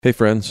Hey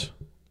friends,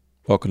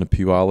 welcome to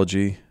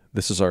Pewology.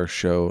 This is our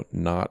show,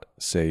 Not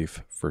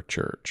Safe for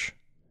Church.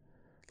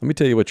 Let me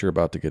tell you what you're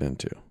about to get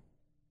into.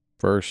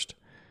 First,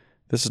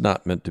 this is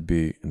not meant to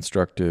be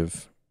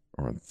instructive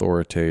or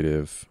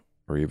authoritative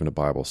or even a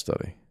Bible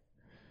study.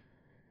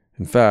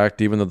 In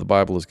fact, even though the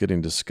Bible is getting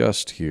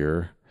discussed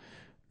here,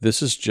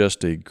 this is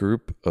just a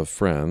group of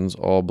friends,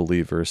 all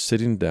believers,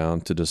 sitting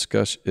down to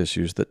discuss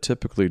issues that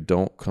typically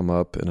don't come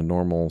up in a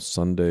normal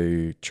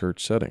Sunday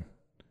church setting.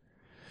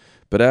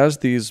 But as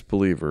these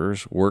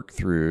believers work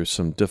through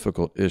some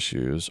difficult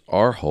issues,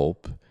 our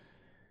hope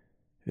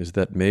is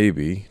that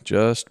maybe,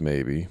 just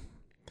maybe,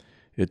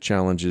 it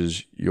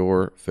challenges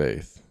your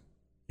faith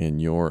and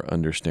your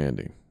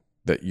understanding,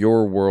 that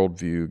your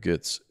worldview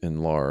gets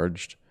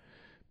enlarged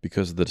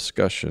because of the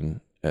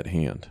discussion at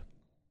hand.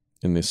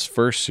 In this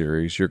first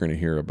series, you're going to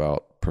hear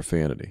about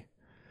profanity.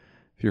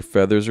 If your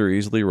feathers are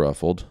easily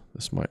ruffled,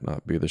 this might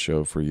not be the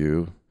show for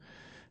you.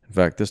 In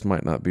fact, this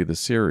might not be the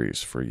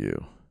series for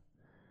you.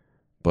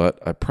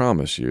 But I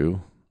promise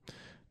you,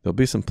 there'll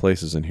be some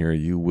places in here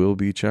you will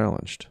be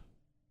challenged.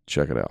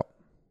 Check it out.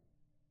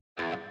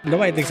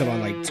 Nobody thinks about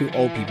like two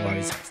old people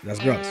having sex. That's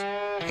gross.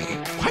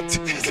 What?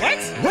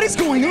 What is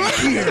going on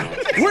here?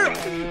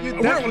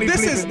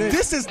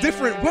 This is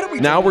different. What are we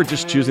Now doing? we're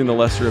just choosing the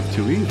lesser of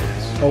two evils.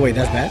 Oh wait,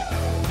 that's bad.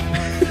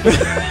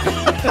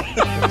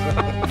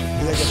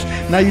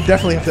 Now you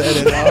definitely have to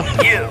edit it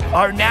out. You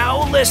are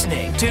now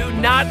listening to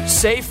Not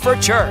Safe for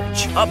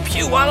Church, a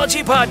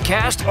Pewology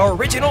podcast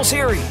original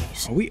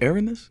series. Are we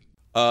airing this?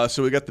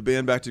 So we got the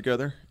band back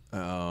together.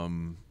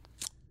 And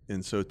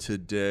so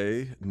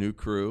today, new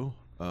crew,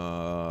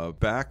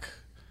 back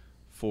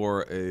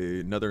for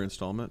another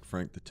installment,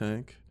 Frank the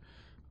Tank,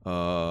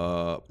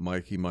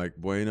 Mikey Mike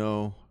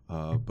Bueno,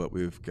 but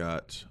we've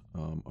got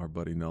our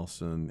buddy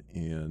Nelson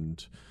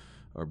and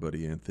our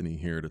buddy Anthony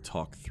here to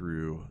talk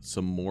through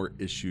some more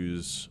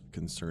issues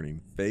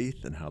concerning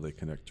faith and how they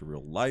connect to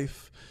real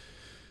life.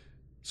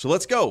 So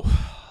let's go.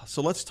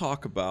 So let's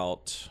talk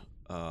about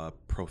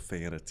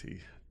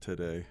profanity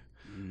today.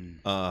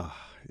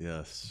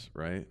 Yes,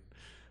 right?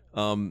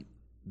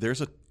 There's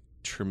a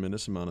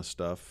tremendous amount of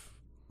stuff.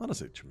 I don't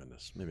say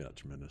tremendous, maybe not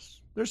tremendous.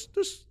 There's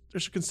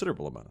a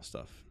considerable amount of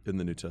stuff in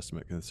the New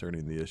Testament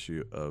concerning the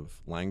issue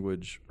of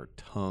language or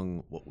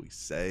tongue, what we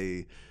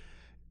say,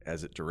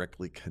 as it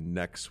directly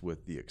connects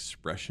with the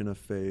expression of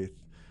faith.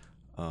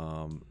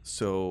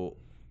 So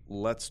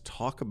let's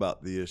talk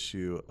about the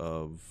issue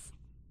of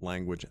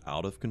language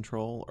out of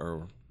control,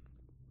 or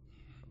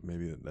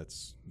maybe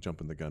that's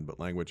jumping the gun, but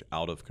language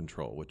out of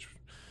control, which,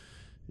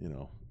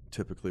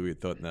 typically we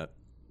thought in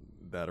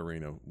that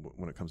arena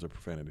when it comes to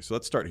profanity. So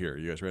let's start here.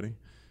 You guys ready?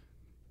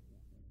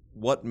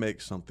 What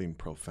makes something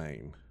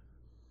profane?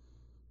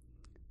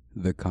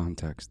 The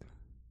context.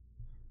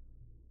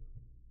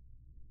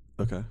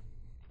 Okay.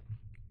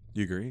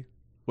 You agree?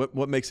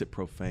 What makes it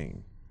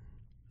profane?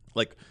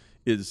 Like,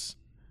 is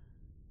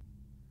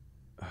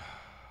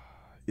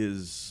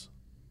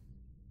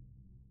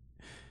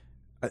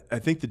I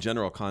think the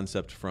general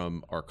concept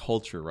from our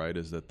culture, right,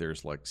 is that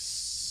there's like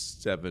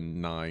 7,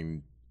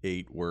 9,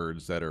 8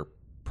 words that are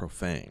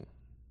profane,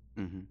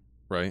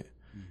 right?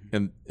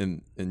 And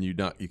you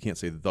can't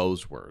say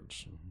those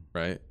words,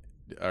 right?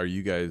 Are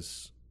you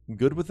guys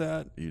good with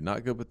that? Are you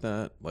not good with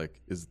that? Like,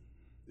 is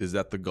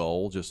that the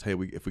goal? Just, hey,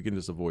 if we can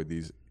just avoid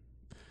these.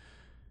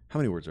 How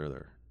many words are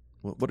there?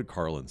 What did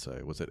Carlin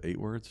say? Was it 8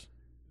 words?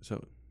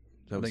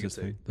 That was his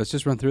thing? Let's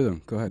just run through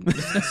them. Go ahead.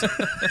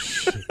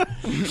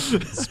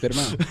 Spit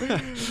them out.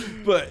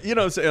 But,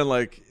 saying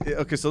like,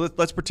 okay, so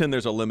let's pretend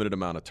there's a limited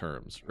amount of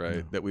terms,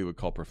 right, that we would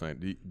call profane.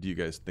 Do you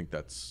guys think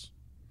that's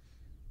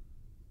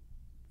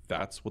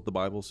what the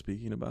Bible's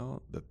speaking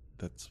about?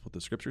 That's what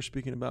the Scripture's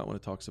speaking about when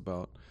it talks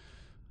about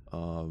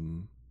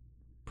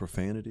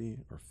profanity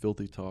or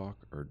filthy talk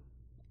or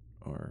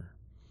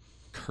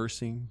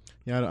cursing?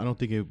 Yeah, I don't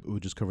think it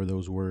would just cover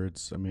those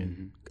words. I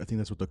mean, I think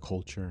that's what the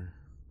culture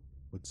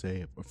would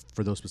say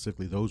for those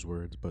specifically those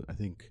words. But I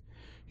think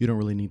you don't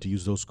really need to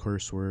use those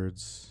curse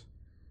words,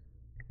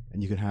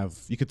 and you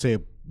could say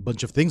a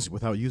bunch of things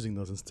without using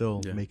those and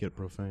still make it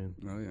profane.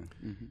 Oh yeah.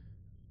 Mm-hmm.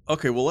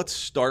 Okay, well, let's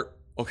start.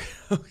 Okay,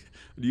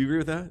 do you agree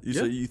with that?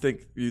 You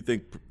think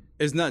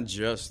it's not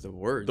just the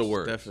words. The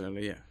words,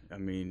 definitely, yeah. I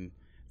mean,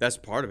 that's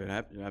part of it.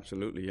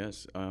 Absolutely,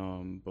 yes.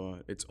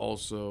 But it's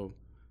also,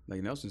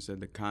 like Nelson said,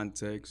 the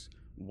context,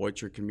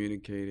 what you're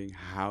communicating,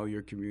 how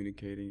you're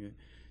communicating it.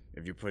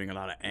 If you're putting a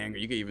lot of anger,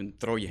 you can even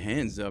throw your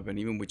hands up, and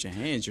even with your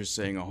hands, you're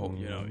saying a whole,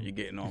 you're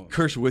getting all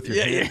curse with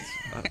your hands.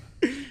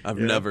 Yeah. I've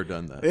never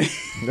done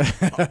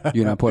that.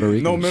 You're not Puerto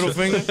Rican. No middle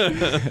finger.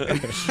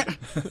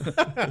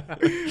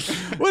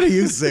 What do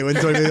you say when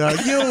talking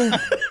about you?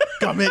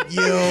 Come at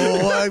you.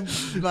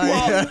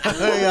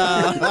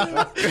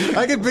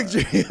 I can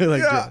picture you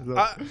like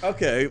this.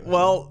 Okay,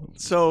 well,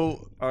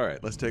 so all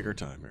right, let's take our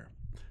time here.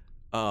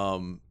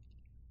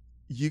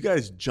 You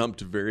guys jumped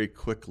very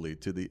quickly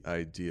to the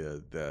idea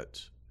that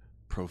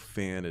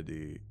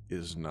profanity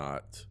is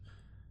not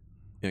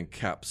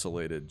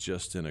encapsulated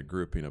just in a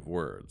grouping of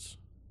words.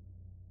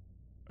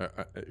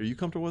 Are you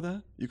comfortable with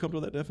that? You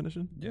comfortable with that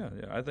definition? Yeah.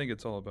 I think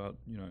it's all about,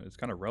 it's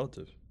kind of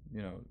relative,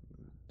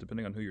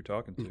 depending on who you're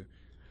talking to.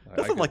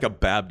 Nothing like a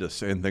Baptist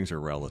saying things are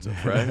relative,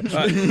 right?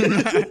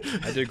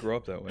 I did grow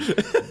up that way.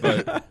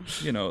 But,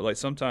 like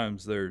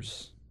sometimes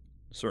there's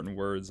certain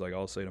words like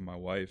I'll say to my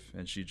wife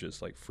and she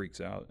just like freaks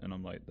out. And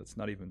I'm like, it's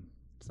not even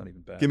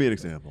bad. Give me an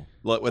example.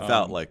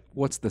 Without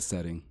What's the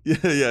setting?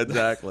 Yeah,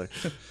 exactly.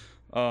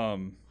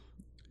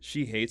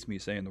 She hates me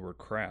saying the word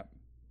crap.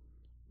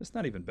 It's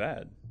not even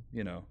bad,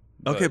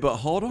 Okay, but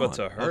hold on. But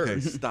to her, okay,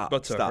 stop.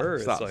 But to her,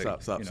 stop.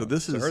 it's like, So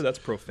this to is her, that's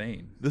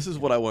profane. This is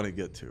what I want to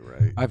get to,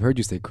 right? I've heard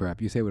you say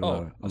crap. You say it with a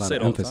lot I of say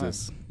it all the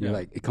emphasis. time. You're Yeah.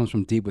 like, it comes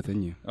from deep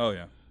within you. Oh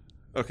yeah.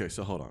 Okay,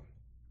 so hold on.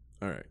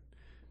 All right,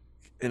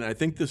 and I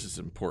think this is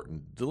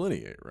important to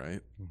delineate, right?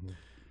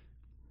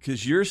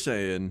 Because you're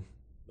saying,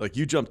 like,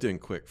 you jumped in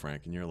quick,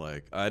 Frank, and you're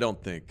like, I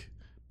don't think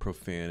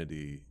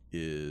profanity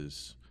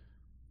is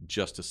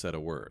just a set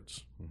of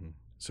words.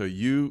 So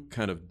you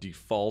kind of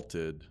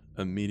defaulted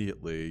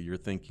immediately. Your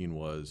thinking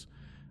was,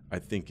 I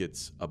think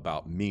it's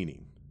about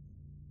meaning.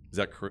 Is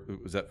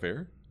that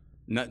fair?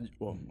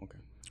 Okay.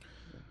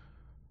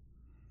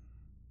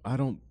 I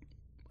don't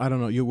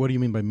know. What do you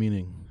mean by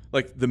meaning?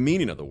 Like the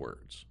meaning of the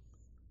words.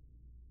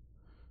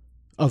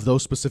 Of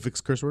those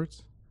specific curse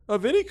words?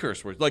 Of any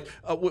curse words. Like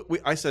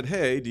I said,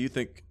 hey, do you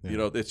think,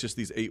 it's just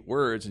these 8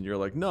 words? And you're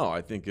like, no,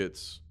 I think it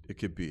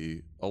could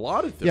be a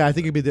lot of things. Yeah, I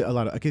think it'd be a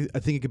lot of. I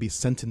think it could be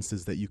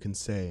sentences that you can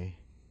say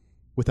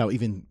without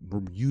even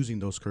using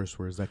those curse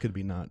words. That could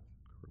be not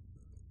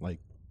like.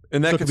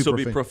 And that so it could be still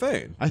be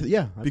profane. I because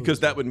believe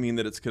that so. would mean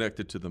that it's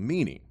connected to the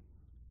meaning.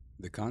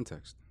 The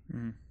context.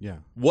 Yeah.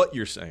 What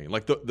you're saying,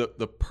 like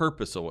the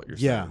purpose of what you're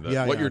saying.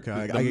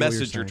 The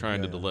message you're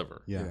trying to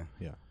deliver. Yeah.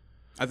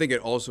 I think it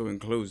also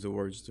includes the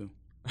words too.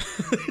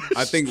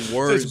 I think So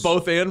words. it's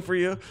both and for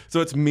you?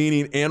 So it's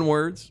meaning and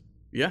words?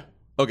 Yeah.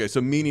 Okay, so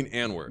meaning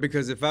and words.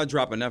 Because if I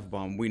drop an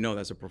F-bomb, we know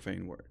that's a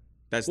profane word.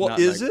 That's Well, not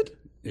is like, it?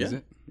 Is Yeah.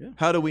 it? Yeah.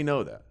 How do we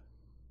know that?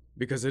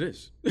 Because it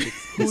is.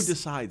 Who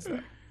decides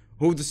that?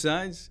 Who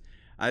decides?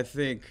 I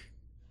think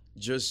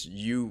just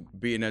you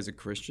being as a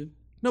Christian.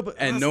 No, but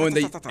And knowing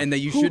that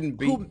you shouldn't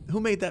be. Who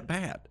made that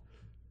bad?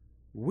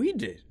 We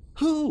did.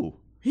 Who?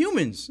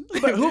 Humans.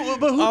 But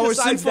who Our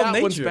decides sinful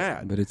that one's nature.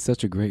 bad? But it's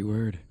such a great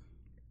word.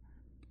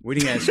 We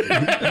didn't ask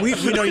you.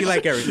 we know you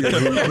like everything.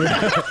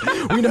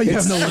 We know you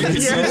have no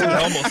limits.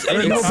 Almost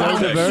any It's so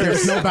context. diverse.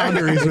 There's no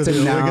boundaries with It's a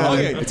you. noun.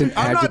 Okay, It's an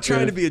I'm not adjective.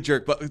 trying to be a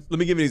jerk, but let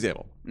me give you an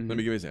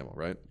example.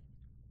 Right?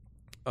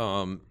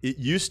 It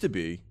used to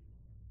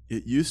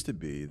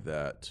be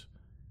that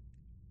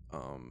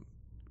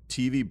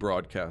TV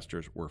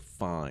broadcasters were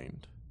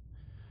fined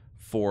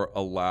for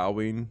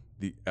allowing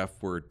the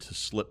F word to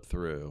slip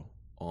through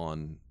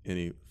on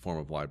any form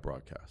of live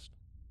broadcast.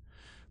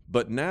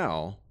 But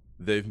now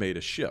they've made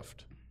a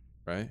shift,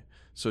 right?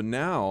 So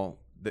now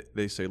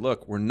they say,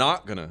 look, we're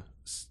not going to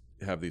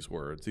have these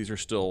words. These are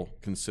still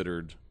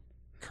considered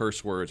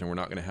curse words, and we're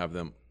not going to have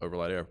them over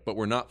live air. But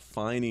we're not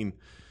fining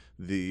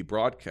the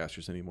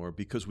broadcasters anymore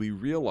because we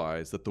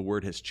realize that the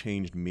word has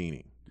changed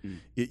meaning.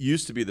 It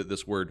used to be that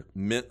this word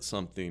meant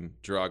something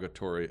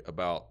derogatory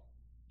about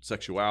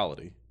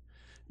sexuality.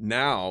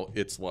 Now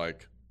it's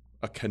like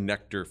a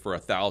connector for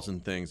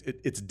 1,000 things.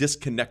 It's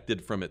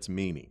disconnected from its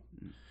meaning,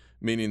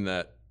 meaning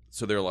that,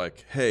 so they're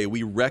like, hey,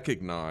 we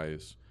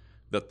recognize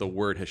that the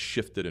word has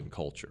shifted in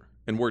culture.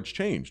 And words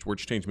change.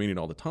 Words change meaning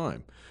all the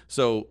time.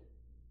 So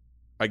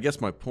I guess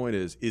my point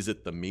is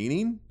it the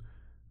meaning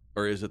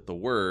or is it the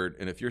word?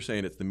 And if you're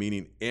saying it's the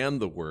meaning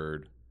and the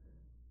word,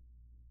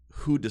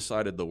 who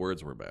decided the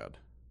words were bad?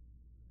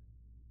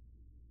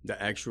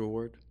 The actual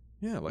word?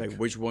 Yeah, Like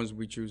which ones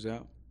we choose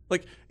out?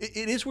 Like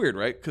it is weird,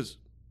 right? Because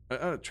I'm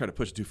not trying to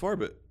push it too far,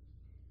 but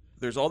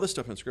there's all this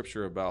stuff in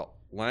Scripture about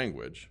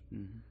language.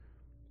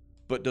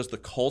 But does the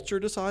culture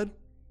decide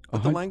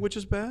that the language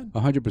is bad?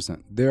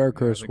 100%. There are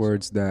curse think so.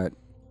 words that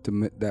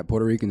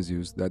Puerto Ricans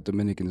use that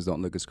Dominicans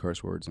don't look as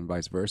curse words, and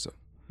vice versa.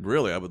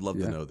 Really, I would love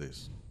Yeah. to know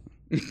these.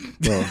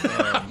 Well,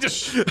 I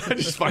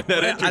just find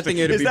that interesting. I think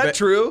it'd is be that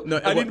true?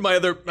 No, I need my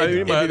other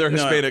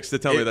Hispanics to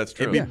tell me that's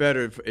true. It'd be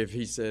better if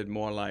he said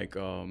more like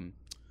a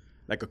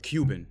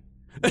Cuban.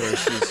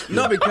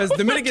 No, because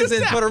Dominicans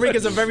and Puerto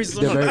Ricans are very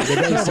similar. they're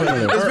very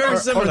similar. It's very Or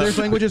similar. there's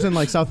languages in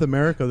like South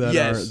America that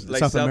Yes, are like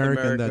South South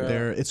American America.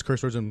 that it's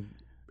curse words And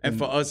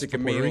for us, it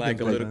can Puerto mean like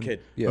Ricans a back little then. kid.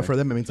 Yeah. But for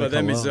them, it means For like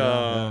them,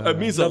 hello. it's It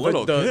means a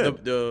little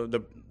kid.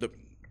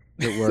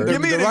 the word.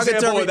 Give me an example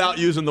derogatory- without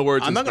using the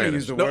words I'm in not gonna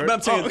Spanish. use the No, word. but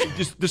I'm saying Oh.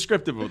 just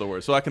descriptive of the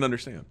word so I can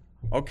understand.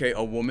 Okay,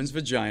 a woman's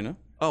vagina.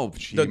 Oh,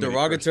 The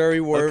derogatory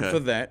word Okay. for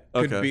that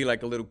could Okay. be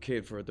like a little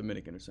kid for a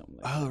Dominican or something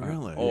like that. Oh,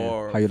 really?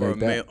 Or How you for like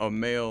that? a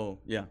male,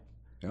 yeah.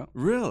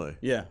 Really?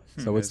 Yeah.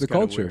 So it's the kinda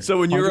culture. weird. So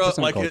when you're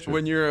 100% like culture.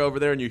 when you're over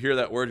there and you hear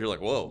that word, you're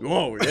like, whoa.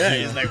 Whoa, yeah.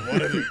 He's like,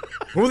 what are they?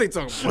 Who are they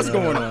talking about? What's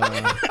going on?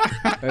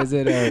 Is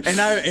it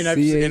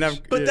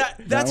I've But yeah.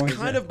 that's one's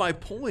kind of my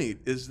point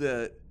is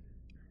that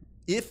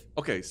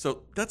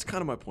so that's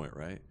kind of my point,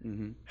 right?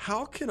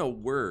 How can a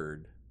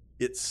word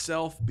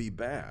itself be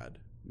bad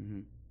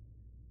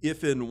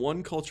if in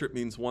one culture it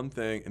means one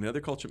thing and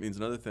another culture it means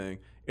another thing,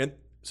 and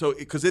so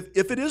because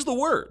if it is the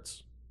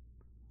words,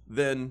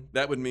 then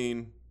that would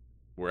mean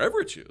wherever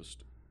it's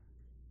used.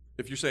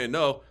 If you're saying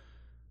no,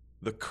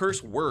 the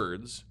curse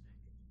words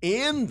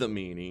and the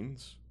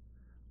meanings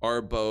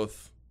are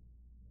both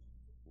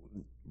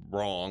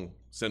wrong,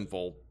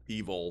 sinful,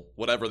 evil,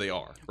 whatever they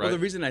are, right? Well, the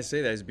reason I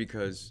say that is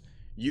because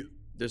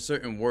there's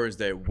certain words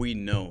that we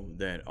know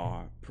that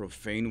are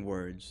profane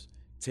words,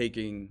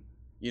 taking,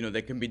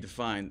 that can be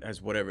defined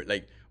as whatever.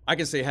 Like, I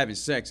can say having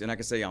sex, and I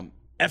can say I'm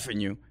effing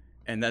you,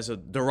 and that's a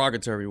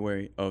derogatory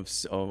way or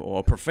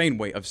a profane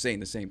way of saying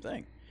the same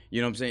thing.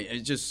 You know what I'm saying?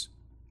 It's just,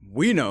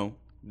 we know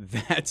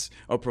that's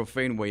a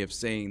profane way of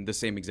saying the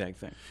same exact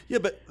thing. Yeah,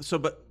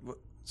 so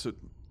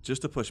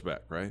just to push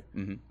back, right?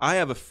 Mm-hmm. I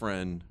have a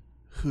friend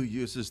who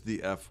uses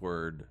the F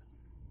word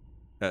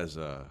as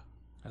a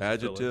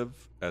adjective,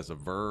 as a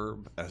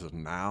verb, as a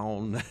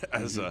noun,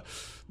 as a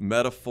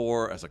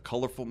metaphor, as a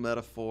colorful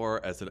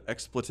metaphor, as an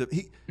expletive.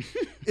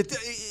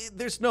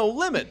 There's no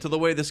limit to the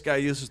way this guy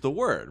uses the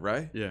word,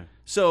 right? Yeah.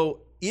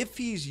 So if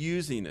he's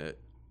using it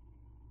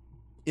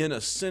in a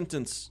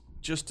sentence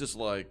just as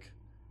like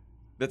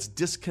that's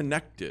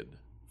disconnected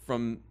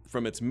from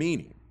its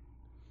meaning,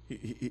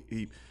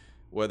 he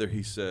whether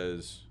he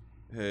says,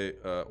 "Hey,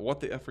 what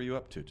the F are you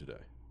up to today?"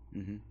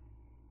 Mm-hmm.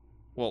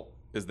 Well,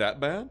 is that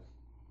bad?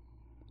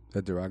 Is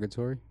that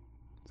derogatory?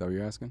 Is that what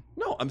you're asking?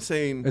 No, I'm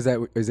saying. Is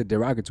it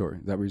derogatory?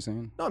 Is that what you're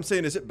saying? No, I'm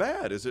saying, is it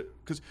bad? Is it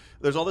because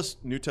there's all this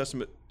New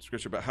Testament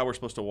scripture about how we're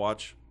supposed to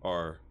watch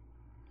our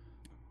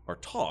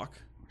talk,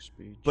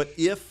 Speech. but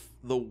if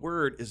the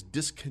word is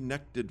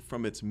disconnected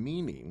from its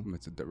meaning,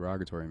 It's a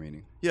derogatory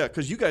meaning. yeah,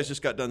 because you guys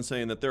just got done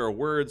saying that there are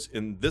words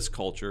in this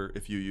culture,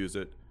 if you use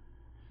it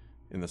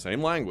in the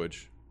same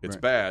language, it's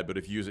Right. bad, but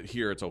if you use it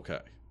here, it's okay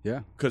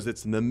Yeah. because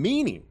it's in the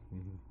meaning,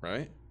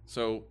 right?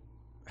 So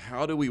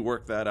how do we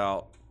work that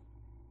out?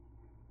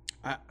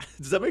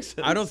 Does that make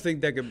sense? I don't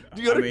think that could.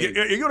 Do you,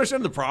 you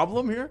understand the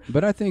problem here?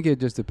 But I think it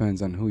just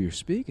depends on who you're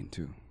speaking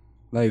to.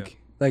 Like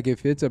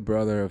if it's a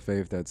brother of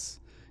faith that's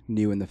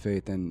new in the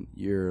faith and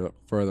you're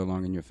further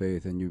along in your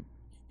faith and you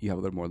have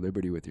a little more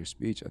liberty with your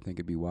speech, I think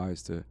it'd be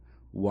wise to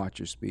watch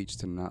your speech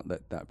to not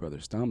let that brother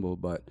stumble,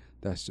 but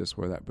that's just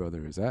where that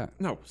brother is at.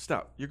 No,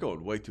 stop. You're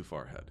going way too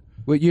far ahead.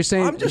 Well, you're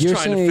saying I'm just you're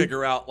trying to saying-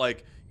 figure out,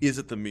 like, is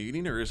it the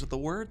meaning or is it the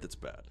word that's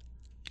bad?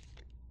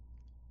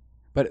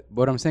 But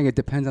what I'm saying, it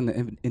depends on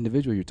the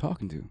individual you're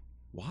talking to.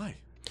 Why?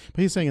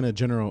 But he's saying in a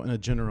general aspect.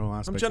 general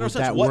would sense,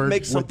 that what word,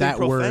 makes would that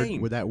something word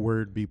profane? would that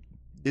word be?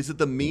 Is it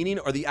the meaning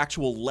or the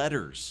actual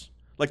letters?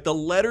 Like the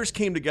letters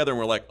came together and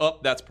we're like, oh,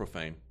 that's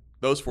profane.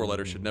 Those four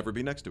letters should never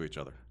be next to each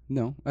other.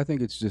 No, I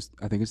think it's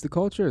the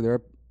culture.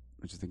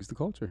 I just think it's the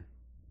culture.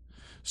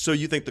 So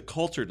you think the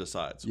culture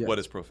decides Yes. what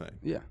is profane?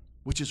 Yeah.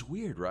 Which is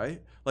weird,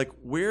 right? Like,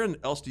 where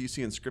else do you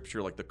see in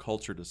Scripture like the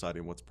culture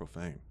deciding what's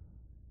profane?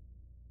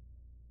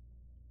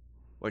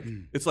 Like,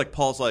 it's like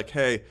Paul's like,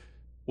 hey,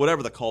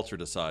 whatever the culture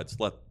decides,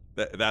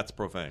 that's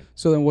profane.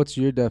 So then what's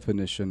your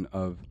definition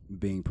of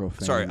being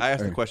profane? Sorry, I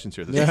asked Or- the questions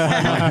here.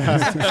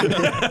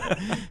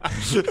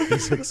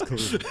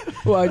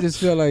 Well, I just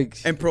feel like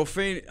And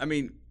profane, I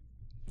mean,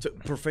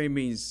 profane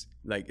means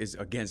like is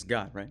against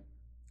God, right?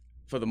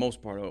 For the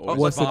most part. Or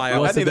What's the-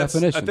 vile. what's I think the that's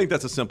definition? I think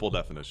that's a simple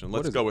definition.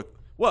 Let's is go it? with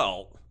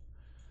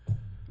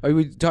are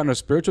we talking a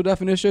spiritual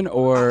definition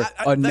or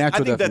a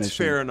natural I think definition? that's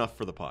fair enough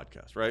for the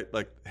podcast, right?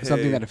 Like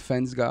Something hey, that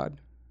offends God?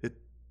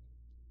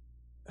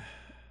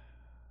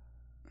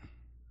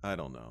 I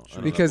don't know.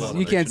 Because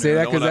you can't say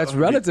that because that's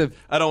relative.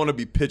 I don't want to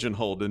be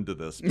pigeonholed into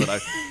this,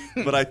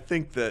 but I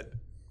think that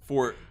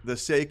for the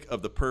sake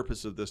of the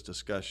purpose of this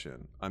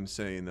discussion, I'm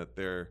saying that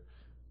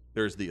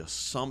there's the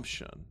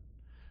assumption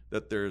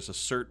that there's a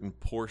certain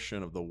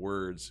portion of the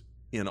words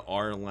in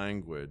our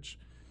language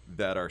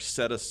that are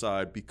set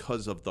aside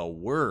because of the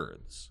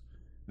words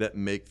that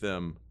make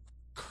them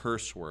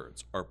curse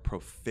words or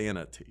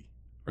profanity,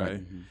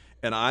 right? Mm-hmm.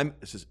 And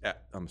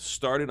I'm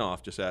starting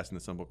off just asking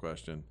the simple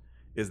question: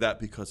 is that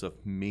because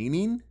of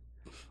meaning,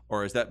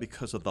 or is that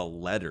because of the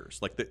letters?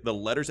 Like the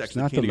letters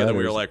actually not came the together. And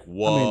we were letters. like,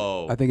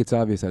 whoa. I think it's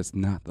obvious that it's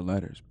not the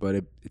letters,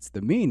 but it's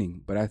the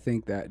meaning. But I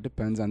think that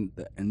depends on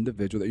the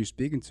individual that you're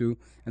speaking to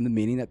and the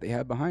meaning that they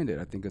have behind it.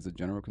 I think as a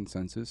general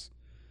consensus,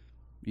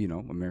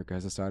 America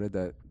has decided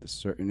that the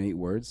certain 8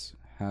 words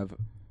have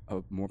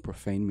a more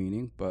profane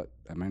meaning, but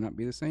that might not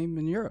be the same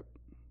in Europe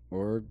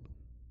or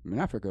in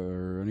Africa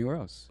or anywhere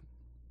else.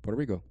 Puerto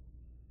Rico.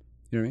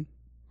 You know what I mean?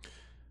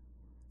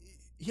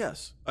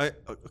 Yes.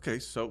 Okay.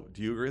 So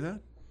do you agree with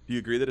that? Do you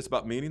agree that it's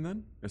about meaning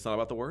then? It's not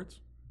about the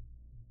words?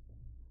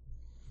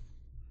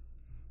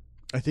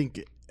 I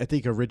think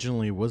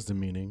originally it was the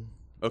meaning.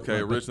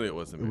 Okay. But Originally it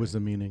was the meaning. It was the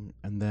meaning,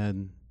 and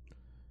then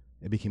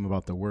it became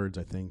about the words.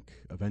 I think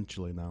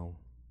eventually now.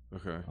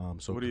 Okay.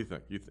 So what do you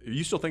think?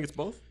 You still think it's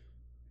both?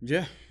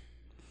 Yeah.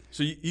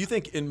 So you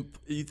think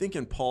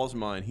in Paul's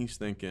mind he's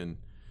thinking,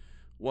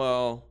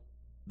 well,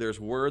 there's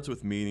words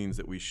with meanings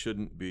that we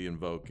shouldn't be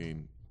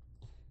invoking,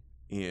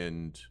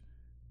 and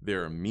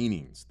there are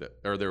meanings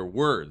there are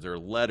words, there are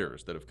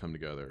letters that have come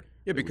together,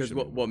 Yeah, that we because should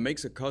what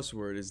makes a cuss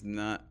word is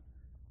not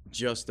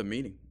just the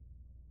meaning.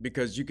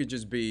 Because you could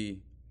just be,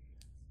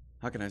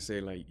 how can I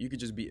say, like, you could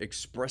just be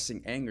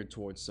expressing anger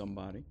towards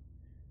somebody,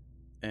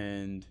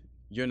 and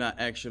you're not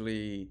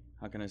actually,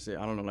 how can I say,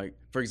 I don't know, like,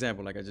 for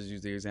example, like I just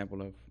used the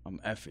example of I'm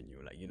effing you,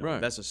 like, you know,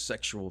 Right. that's a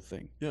sexual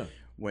thing. Yeah.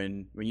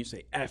 When you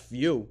say F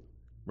you,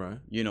 Right.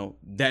 you know,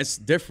 that's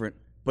different,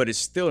 but it's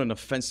still an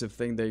offensive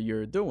thing that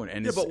you're doing.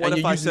 And Yeah, it's, but what and if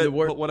you're I using said? the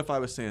word, But what if I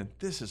was saying,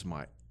 "This is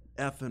my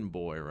effing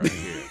boy right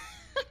here"?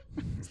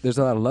 There's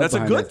a lot of love. That's a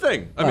behind good that.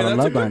 thing. I A lot mean, of that's a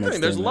love good behind that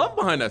thing. There's statement. love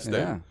behind that Yeah.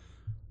 statement.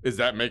 Does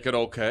that make it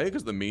okay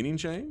because the meaning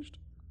changed?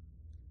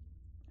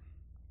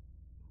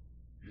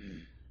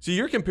 See,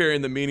 you're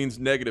comparing the meanings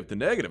negative to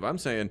negative. I'm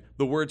saying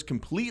the words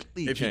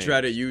completely if you changed. try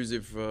to use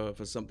it for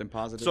something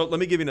positive. So let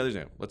me give you another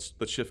example. Let's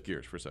shift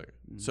gears for a 2nd.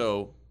 Mm-hmm.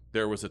 So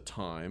there was a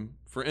time,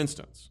 for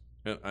instance,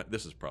 and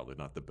this is probably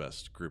not the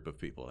best group of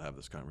people to have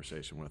this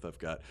conversation with. I've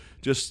got,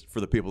 just for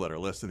the people that are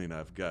listening,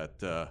 I've got,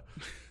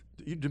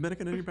 you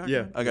Dominican in your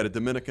background? Yeah. I got a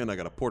Dominican, I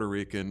got a Puerto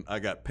Rican, I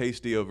got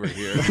Pasty over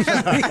here,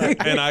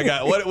 and I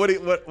got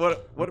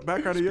what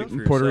background are you?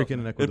 for Puerto yourself.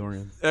 Rican and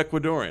Ecuadorian.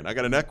 Ecuadorian. I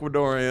got an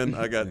Ecuadorian.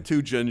 I got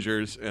 2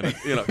 gingers, and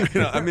you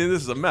know, I mean,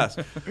 this is a mess.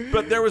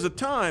 But there was a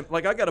time,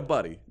 like I got a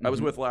buddy I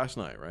was with last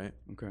night, right?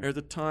 Okay. There's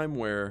a time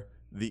where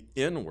the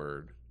N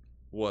word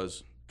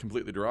was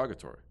completely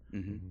derogatory.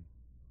 Mm-hmm.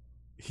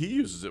 He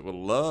uses it with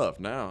love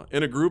now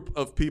in a group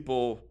of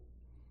people,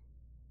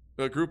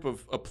 a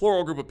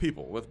plural group of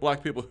people with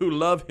black people who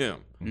love him.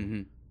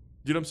 Mm-hmm. Do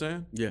you know what I'm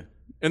saying? Yeah.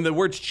 And the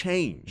word's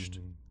changed.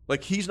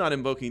 Like he's not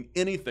invoking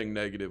anything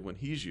negative when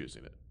he's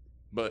using it,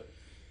 but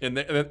and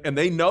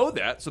they know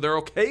that, so they're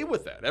okay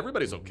with that.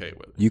 Everybody's okay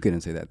with it. You couldn't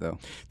say that though.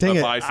 Dang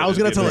If it! I said I was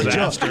it'd gonna be a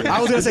tell a joke. disaster. I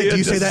was gonna say, It'd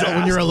do be you a say that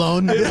when you're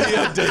alone? It'd be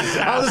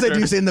a I was gonna say, do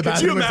you say in the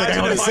Could you bathroom? It's like I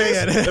imagine want to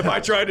say it. if I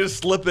tried to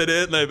slip it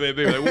in, they'd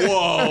be like,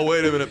 "Whoa,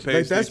 wait a minute,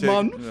 Pasty, that's take-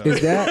 mom.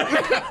 Is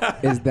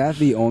that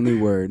the only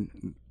word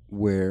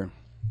where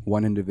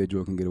one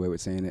individual can get away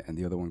with saying it and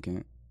the other one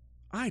can't?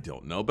 I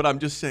don't know, but I'm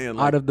just saying.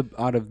 Like,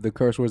 Out of the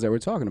curse words that we're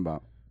talking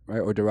about, right,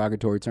 or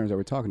derogatory terms that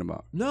we're talking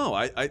about. no,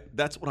 I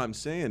that's what I'm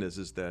saying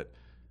is that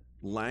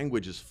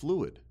language is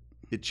fluid.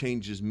 It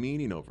changes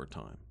meaning over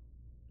time.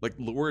 Like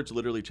the words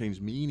literally change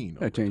meaning. Over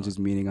That changes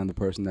time. meaning on the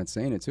person that's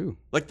saying it too.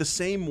 Like the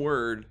same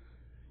word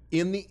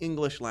in the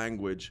English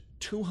language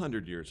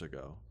 200 years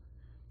ago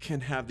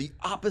can have the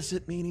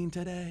opposite meaning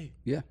today.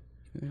 Yeah.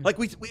 Like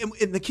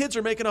and the kids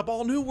are making up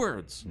all new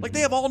words. Like they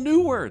have all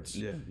new words.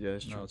 Yeah,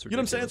 that's true. No, it's You know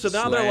what I'm saying? So ridiculous.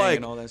 now they're Slang like,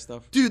 and all that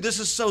stuff. dude, this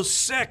is so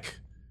sick.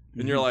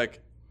 And you're like,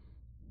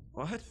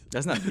 what?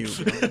 That's not new.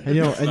 And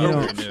you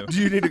know, New.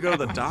 Do you need to go to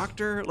the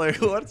doctor? Like,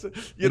 what's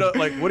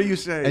like, what do you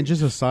say? and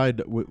just aside,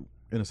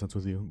 in a sense,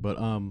 with you, but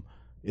and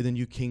then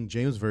you King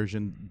James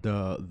version,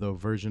 the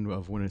version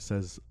of when it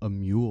says a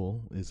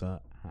mule is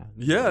a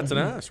yeah, it's an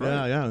ass,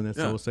 right? yeah, and that's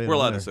Yeah. we'll say it We're on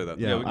allowed there. to say that.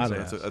 Yeah, we can I say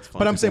don't know. That's fine.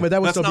 But I'm saying, but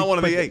that was that's still not be- one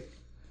of the but- 8.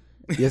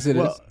 Yes, it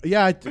is. Well,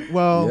 yeah,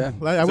 well, Yeah.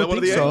 I would one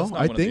of think the so. eight? It's not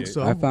I one of think the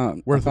so.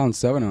 I found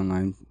 7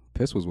 online.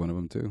 Piss was one of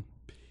them too.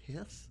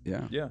 Yes.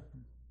 Yeah. Yeah.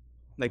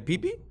 Like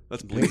pee-pee?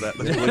 Let's bleep that.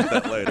 Let's bleep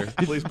that later.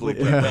 Please bleep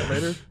that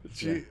later.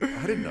 Gee,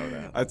 I didn't know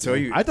that. I tell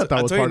you. I thought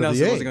that was tell you part of the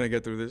Nelson eight. wasn't going to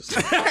get through this.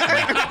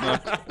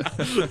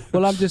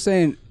 Well, I'm just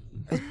saying,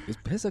 is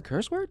piss a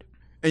curse word?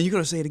 And you're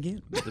going to say it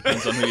again?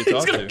 Depends on who you He's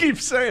talk gonna to. keep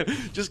saying,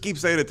 just keep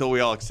saying it until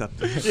we all accept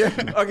it.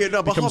 Yeah. Okay.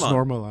 No, but Becomes hold on.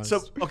 normalized.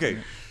 So okay.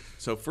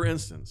 So for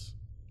instance,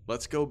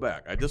 let's go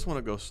back. I just want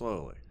to go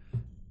slowly.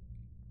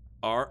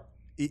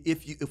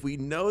 If we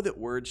know that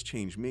words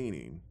change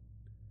meaning,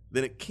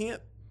 then it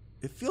can't.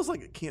 It feels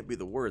like it can't be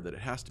the word. That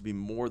it has to be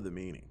more the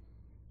meaning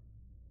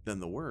than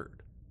the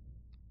word,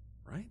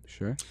 right?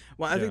 Sure.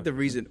 Well, I think the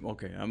reason,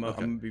 I'm going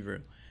to be real.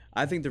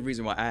 I think the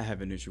reason why I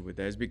have an issue with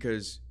that is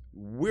because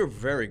we're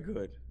very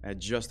good at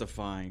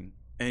justifying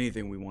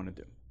anything we want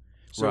to do.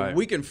 So Right.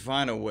 we can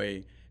find a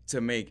way to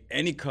make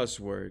any cuss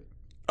word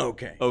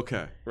okay.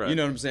 Okay. Right. You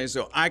know what I'm saying?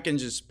 So I can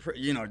just,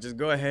 just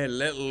go ahead,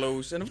 let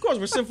loose. And of course,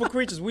 we're sinful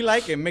creatures. We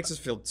like it. It makes us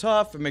feel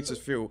tough. It makes us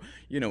feel,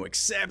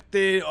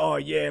 accepted. Oh,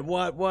 yeah,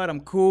 what?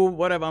 I'm cool.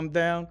 Whatever, I'm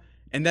down.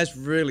 And that's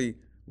really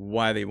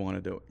why they want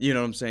to do it. You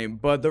know what I'm saying?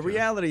 But the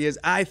reality is,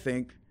 I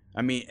think,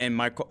 and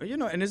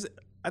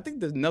I think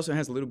that Nelson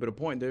has a little bit of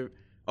point there.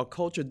 Our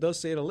culture does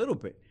say it a little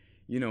bit.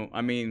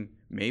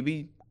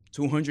 Maybe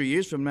 200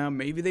 years from now,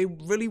 maybe they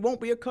really won't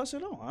be a cuss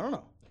at all. I don't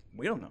know.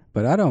 We don't know.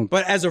 But I don't.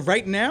 But as of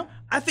right now,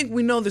 I think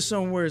we know there's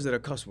some words that are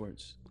cuss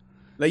words.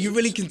 Like you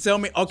really can tell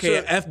me, okay,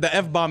 the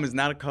F-bomb is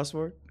not a cuss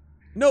word?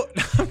 No,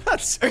 I'm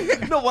not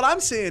saying. No, what I'm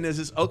saying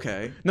is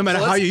okay. No matter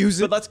So how let's- you use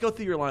it? But let's go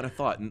through your line of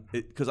thought,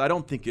 because I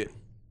don't think it.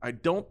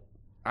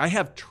 I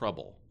have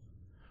trouble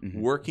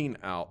working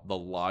out the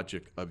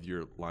logic of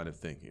your line of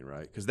thinking,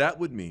 right? Because that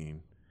would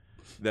mean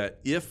that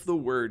if the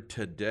word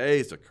today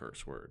is a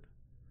curse word,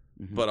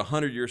 but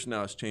 100 years from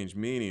now it's changed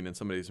meaning and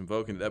somebody's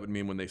invoking it, that would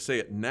mean when they say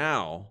it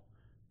now,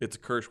 it's a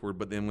curse word,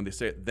 but then when they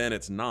say it then,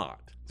 it's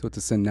not. So it's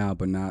a sin now,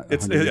 but not.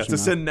 It's 100 years a from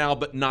now? sin now,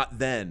 but not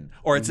then.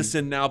 Or it's a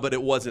sin now, but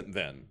it wasn't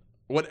then.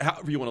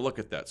 However you want to look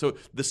at that. So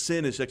the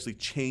sin is actually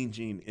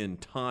changing in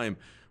time,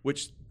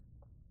 which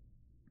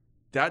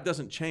that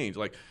doesn't change.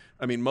 Like,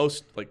 I mean,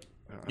 most like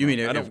You mean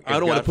I if don't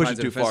want to God push it finds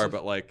it too far, offensive?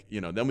 but like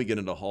then we get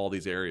into all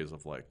these areas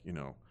of like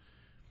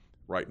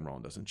right and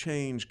wrong doesn't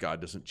change.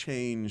 God doesn't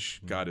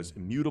change. God is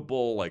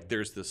immutable. Like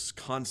there's this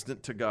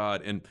constant to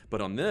God,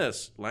 but on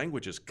this,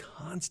 language is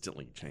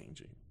constantly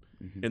changing,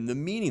 and the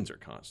meanings are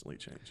constantly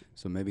changing.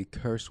 So maybe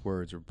curse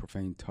words or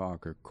profane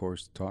talk or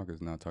coarse talk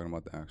is not talking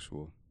about the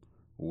actual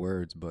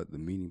words, but the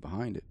meaning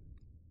behind it.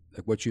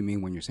 Like what you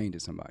mean when you're saying to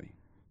somebody.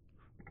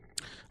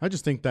 I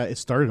just think that it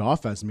started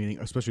off as meaning,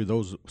 especially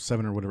those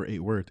 7 or whatever 8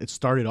 words. It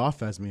started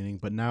off as meaning,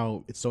 but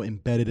now it's so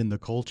embedded in the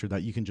culture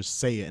that you can just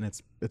say it and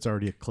it's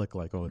already a click.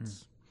 Like, oh,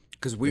 it's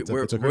Because it's a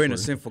we're curse in a word.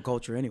 sinful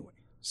culture anyway.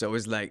 So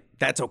it's like,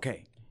 that's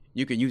okay.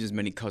 You can use as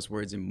many cuss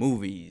words in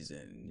movies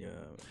and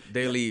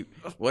daily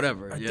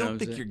whatever. I you know what don't I'm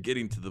think saying? you're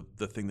getting to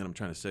the thing that I'm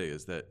trying to say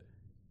is that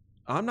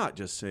I'm not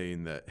just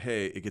saying that,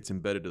 hey, it gets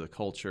embedded to the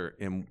culture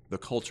and the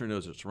culture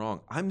knows it's wrong.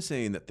 I'm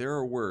saying that there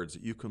are words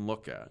that you can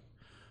look at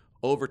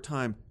over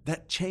time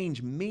that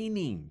change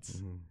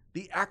meanings.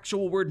 The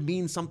actual word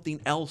means something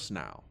else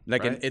now.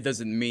 Like right? it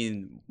doesn't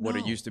mean what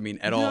it No. used to mean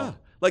at Yeah. all.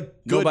 Like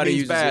good Nobody means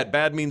uses bad, it.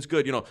 bad means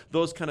good.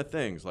 Those kind of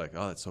things. Like,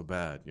 oh, that's so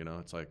bad.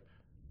 It's like,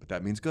 but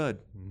that means good.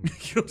 You know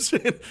what I'm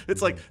saying?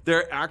 It's like there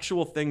are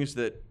actual things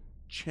that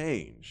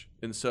change,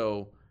 and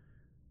so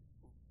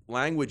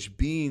language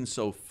being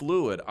so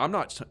fluid, I'm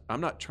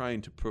not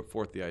trying to put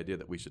forth the idea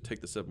that we should take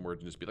the 7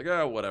 words and just be like,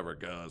 oh, whatever it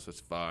goes, it's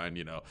fine,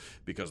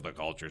 because the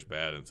culture's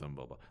bad and some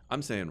blah blah.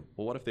 I'm saying,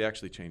 well, what if they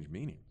actually change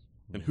meaning?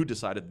 And who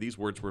decided these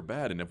words were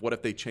bad? And what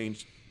if they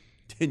changed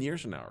 10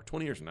 years from now, or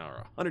 20 years from now, or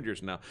 100 years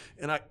from now?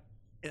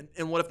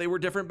 And what if they were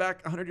different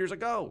back 100 years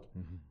ago?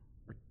 You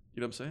know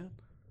what I'm saying?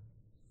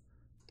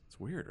 It's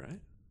weird, right?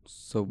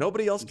 So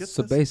Nobody else gets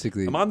So this?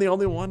 basically, Am I the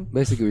only one?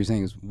 basically what you're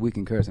saying is we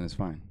can curse and it's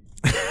fine.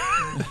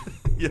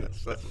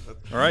 Yes.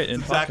 All right, in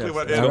Exactly podcast.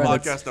 what. then. And the All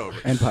right, podcast over.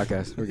 End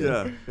podcast. We're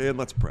good. Yeah, and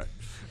let's pray.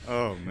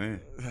 Oh, man.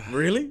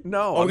 Really?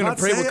 No, Are I'm we going not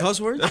to pray with saying- cuss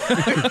words?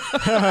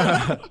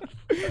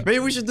 Maybe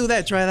we should do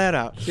that. Try that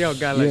out. See how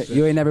God likes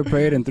You ain't never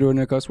prayed and threw in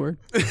a cuss word?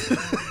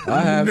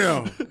 I have.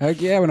 No. Heck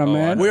yeah, when I'm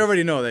mad. We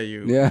already know that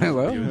you. Yeah,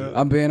 well,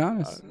 I'm being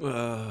honest.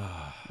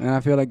 And I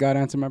feel like God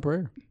answered my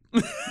prayer.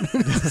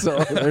 So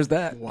there's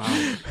that.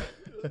 Wow.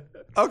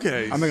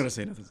 Okay. I'm not going to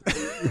say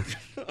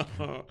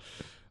nothing.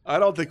 I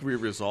don't think we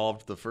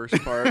resolved the first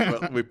part,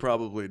 but we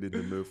probably need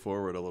to move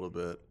forward a little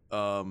bit.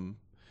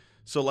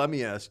 So let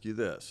me ask you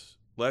this.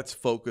 Let's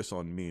focus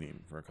on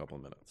meaning for a couple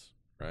of minutes,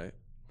 right?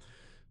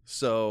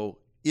 So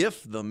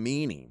if the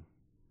meaning,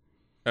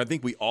 I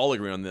think we all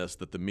agree on this,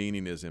 that the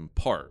meaning is in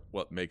part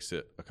what makes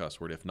it a cuss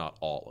word, if not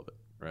all of it,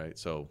 right?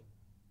 So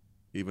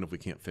even if we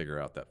can't figure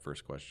out that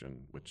first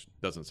question, which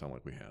doesn't sound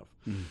like we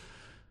have,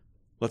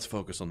 let's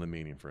focus on the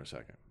meaning for a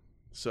second.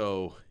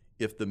 So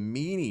if the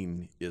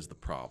meaning is the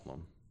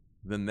problem,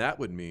 then that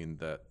would mean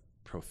that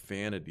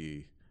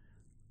profanity,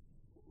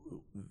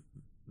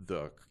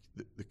 the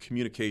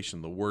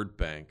communication, the word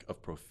bank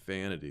of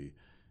profanity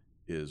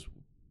is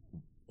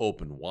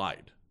open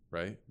wide,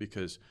 right?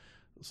 Because,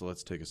 so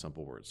let's take a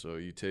simple word. So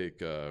you take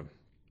the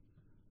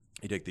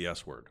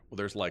S word. Well,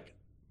 there's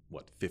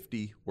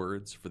 50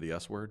 words for the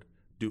S word?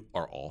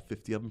 Are all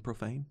 50 of them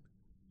profane?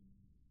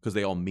 Because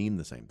they all mean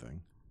the same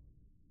thing.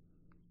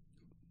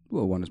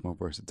 Well, one is more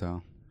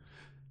versatile.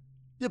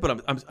 Yeah,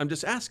 but I'm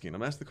just asking.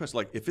 I'm asking the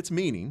question. If it's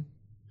meaning,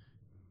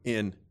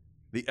 and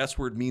the S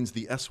word means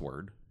the S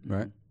word,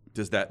 Right.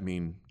 does that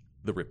mean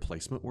the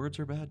replacement words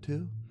are bad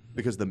too?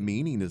 Because the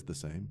meaning is the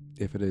same.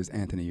 If it is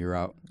Anthony, you're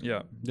out.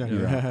 Yeah.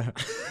 yeah.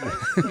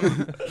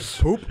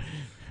 Poop?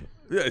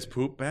 Yeah, is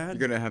poop bad?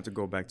 You're going to have to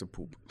go back to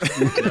poop.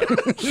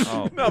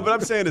 Oh, No, but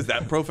I'm saying, is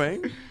that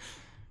profane?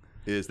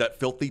 Is that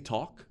filthy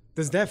talk?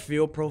 Does that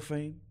feel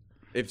profane?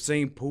 If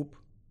saying poop?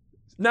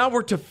 Now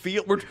we're back to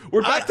feelings.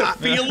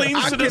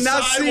 I to cannot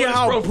decide see what is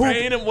how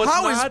profane poop, and what's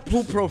how is not.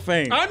 poop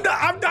profane?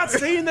 I'm not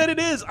saying that it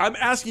is. I'm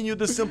asking you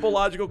the simple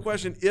logical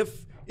question.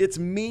 If its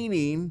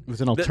meaning It's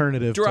an that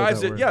alternative to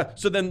drives that it, word. yeah.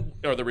 So then,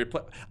 or the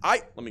reply.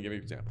 Let me give you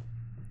an example.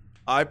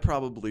 I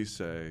probably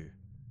say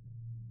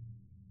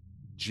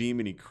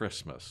Jiminy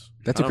Christmas.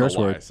 That's a I don't know curse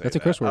why word. I say That's a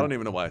that. curse I word. don't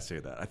even know why I say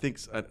that. I think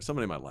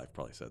somebody in my life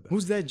probably said that.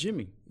 Who's that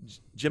Jimmy?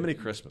 Jiminy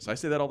Christmas. I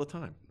say that all the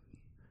time.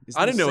 Isn't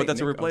I didn't know Saint what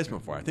that's a Nick?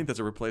 replacement Okay. for. I think that's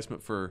a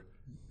replacement for.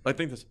 I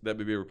think that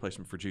would be a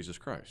replacement for Jesus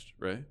Christ,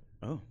 right?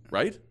 Oh.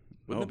 Right?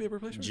 Wouldn't Oh. that be a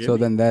replacement? Jim- So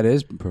then that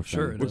is profane.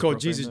 Sure. We call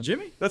Jesus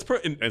Jimmy? That's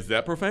is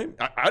that profane?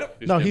 I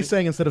don't. No, he's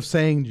saying instead of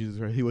saying Jesus,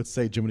 right, he would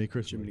say Jiminy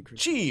Christmas. Jiminy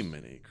Christmas.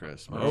 Jiminy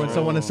Christmas. Or when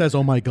someone says,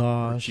 "Oh my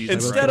gosh,"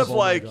 Instead of "Oh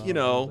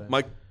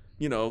my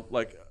God,"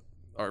 like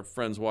our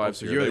friends' wives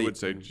so here, you're they the- would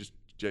say just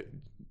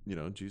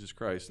Jesus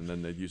Christ, and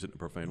then they'd use it in a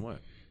profane way.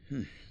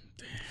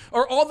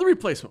 Or all the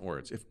replacement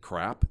words. If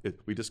crap,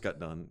 we just got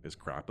done, is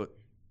crap, but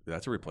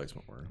that's a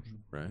replacement word,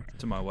 right?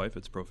 to my wife,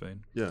 it's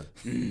profane. Yeah.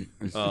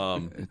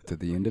 To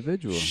the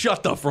individual.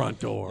 Shut the front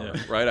door,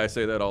 Yeah. right? I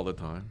say that all the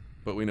time,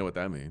 but we know what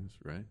that means,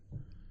 right?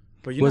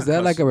 But you're Was not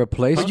that like a cussing.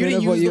 replacement But you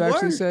didn't of what use you the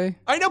actually word. say?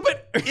 I know,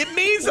 but it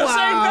means the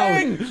Wow.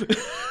 same thing.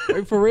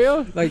 Wait, for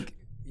real? Like,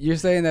 you're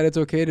saying that it's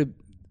okay to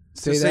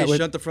say say that with,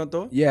 shut the front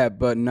door? yeah,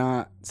 but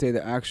not say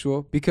the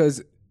actual,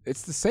 because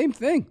it's the same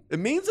thing. It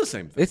means the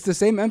same thing. It's the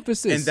same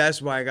emphasis. And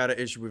that's why I got an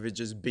issue with it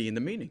just being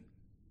the meaning.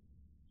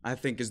 I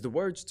think it's the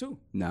words too.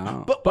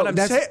 no. But I'm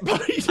saying, I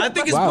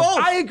think it's Wow. both.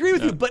 I agree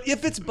with you. But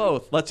if it's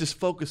both, let's just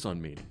focus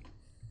on meaning.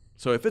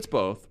 So if it's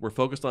both, we're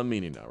focused on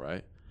meaning now,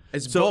 right?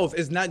 It's So- both.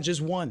 It's not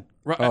just one.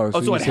 Right. Oh, so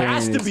so you're it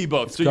has saying to it's be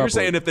both. So you're coupled.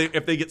 saying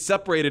if they get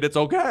separated, it's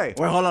okay.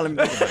 Wait, hold on. Let me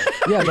think about it.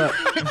 Yeah,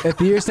 but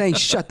if you're saying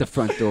shut the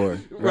front door,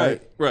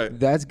 right? Right.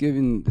 That's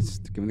giving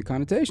the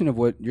connotation of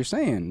what you're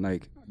saying.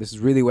 Like, this is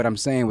really what I'm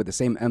saying with the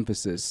same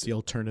emphasis. The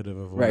alternative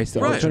of Right, it's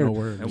the original alternative.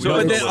 word. And we So all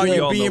but know then what- are we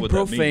you all know being what that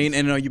profane means.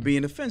 and are you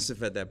being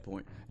offensive at that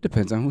point?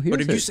 Depends on who hears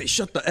But if it. you say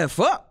shut the F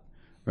up,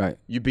 right.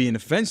 you're being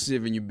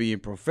offensive and you're being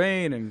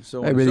profane and so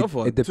on It really and so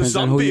forth. it To depends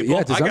on some who people, you.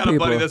 Yeah, to I some got a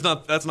people. buddy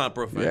that's not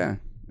profane. Yeah,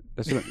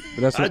 that's what.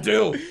 But that's what I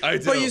do.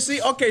 But you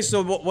see, okay,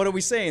 so what are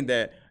we saying?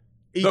 That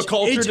The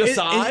culture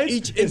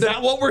decides? Is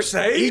that what we're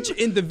saying? Each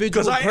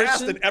individual Because I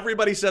asked person. and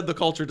everybody said the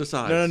culture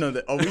decides.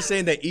 No. Are we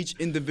saying that each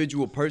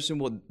individual person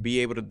will be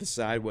able to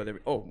decide whether?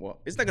 Oh, well,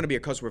 it's not going to be a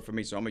cuss word for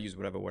me, so I'm gonna use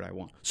whatever word I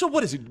want. So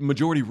what is it?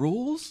 Majority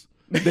rules?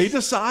 They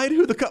decide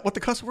what the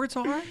cuss words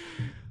are?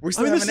 We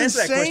still I mean, haven't this is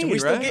answered that question. insane, We're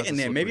still right? getting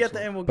there. Maybe at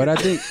the end we'll But get.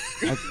 I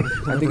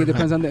think I think it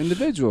depends on the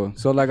individual.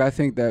 So like I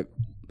think that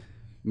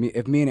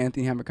if me and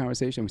Anthony have a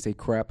conversation, we say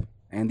crap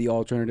and the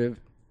alternative,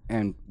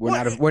 and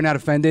we're not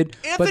offended.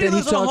 Anthony but then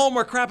lives he in a talks, home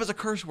where crap is a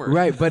curse word.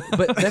 right? But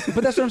that's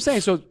what I'm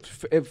saying. So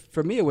if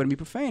for me it wouldn't be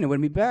profane, it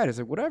wouldn't be bad. It's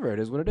like whatever, it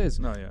is what it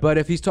is. No, yeah. But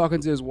if he's talking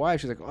to his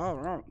wife, she's like,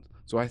 oh, no.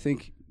 So I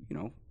think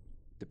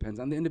depends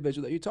on the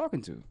individual that you're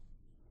talking to.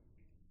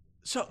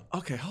 So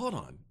okay, hold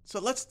on. So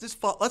let's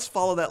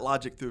follow that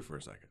logic through for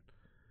a second.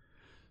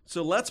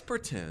 So let's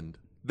pretend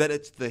that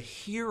it's the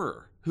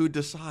hearer who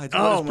decides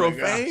what is my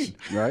profane.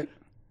 Right?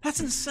 That's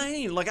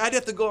insane. Like I'd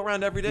have to go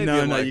around every day. No,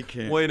 being no, like, you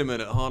can't. Wait a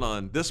minute, hold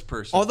on. This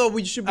person. Although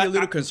we should be a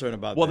little concerned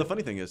about well, that. the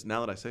funny thing is,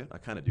 now that I say it, I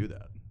kind of do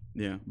that.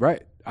 Yeah.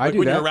 Right. I Like do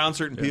when that. you're around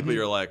certain people,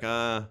 you're like,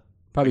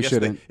 Probably I guess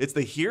shouldn't. it's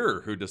the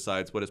hearer who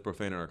decides what is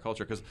profane in our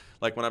culture. Because,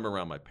 like, when I'm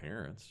around my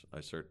parents,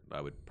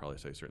 I would probably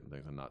say certain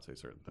things and not say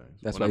certain things.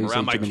 That's when why I'm you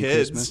around say my Jiminy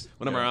kids, Christmas.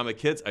 when I'm around my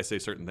kids, I say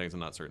certain things and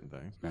not certain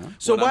things. Yeah.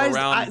 So When I'm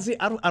why is around-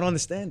 I don't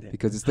understand that.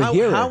 Because it's the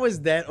hearer. How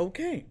is that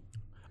okay?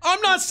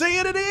 I'm not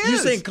saying it is. You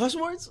saying cuss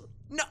words?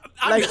 no?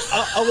 Like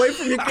away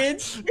from your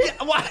kids? Yeah,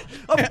 why?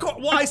 Of course.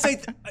 Well, I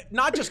say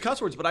not just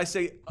cuss words, but I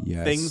say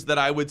Yes. things that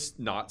I would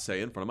not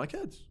say in front of my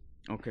kids.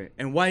 Okay.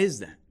 And why is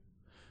that?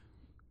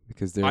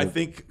 Because they're I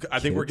think we're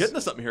kids. getting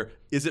to something here.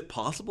 Is it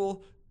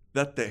possible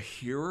that the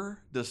hearer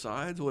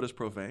decides what is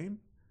profane?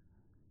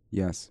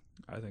 Yes.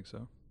 I think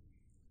so.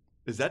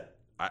 Is that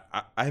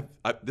I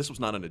this was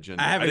not an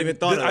agenda. I haven't even didn't-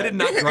 thought of I that. did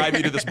not drive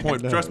you to this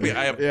point. Trust me,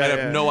 I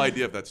have no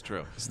idea if that's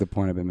true. That's the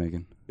point I've been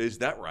making. Is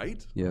that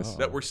right? Yes.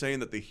 That we're saying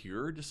that the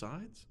hearer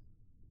decides?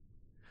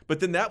 But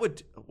then that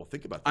would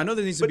think about that. I know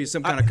there needs to be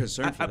some kind of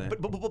concern for that.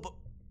 But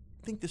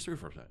think this through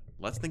for a second.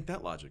 Let's think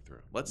that logic through.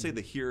 Let's say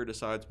the hearer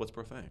decides what's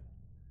profane.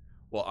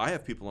 Well, I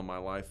have people in my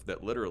life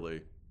that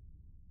literally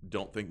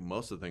don't think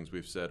most of the things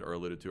we've said or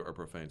alluded to are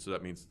profane. So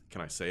that means,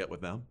 can I say it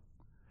with them?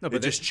 No,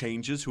 It just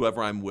changes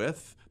whoever I'm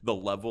with, the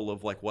level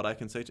of like what I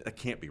can say. That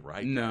can't be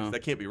right. No. guys.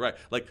 That can't be right.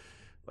 Like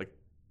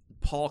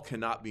Paul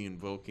cannot be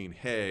invoking,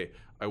 hey,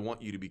 I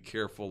want you to be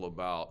careful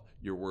about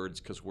your words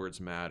because words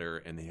matter.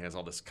 And he has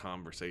all this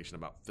conversation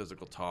about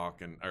physical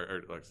talk and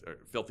or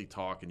filthy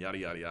talk and yada,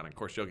 yada, yada. And of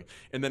course, joking.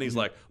 And then he's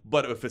like,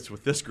 but if it's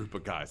with this group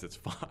of guys, it's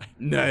fine.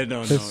 no.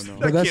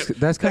 But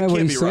that's kind of what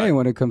can't he's be right. saying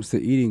when it comes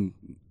to eating,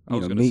 I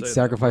was gonna meat say that,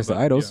 sacrificed to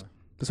but, idols. yeah.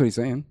 That's what he's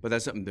saying. But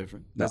that's something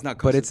different. That's not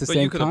But cussing. it's the But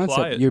you same could apply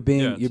concept. it, You're being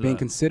yeah, you're to being that.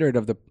 considerate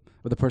of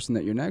the person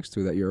that you're next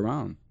to, that you're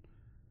around.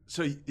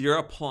 So you're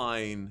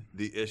applying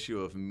the issue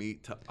of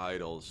meat to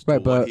idols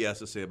Right, to what but- he has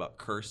to say about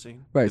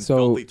cursing Right. and So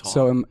filthy talk.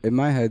 so in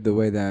my head, the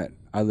way that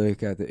I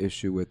look at the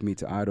issue with meat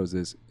to idols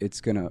is it's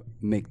gonna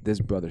make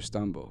this brother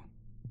stumble,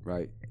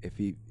 right?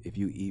 If you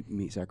eat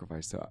meat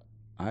sacrificed to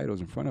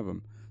idols in front of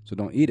him, so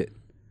don't eat it.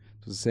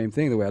 So it's the same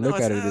thing. The way I look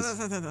at it is,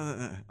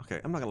 okay,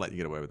 I'm not gonna let you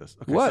get away with this.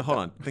 Okay, What? so hold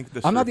on. Think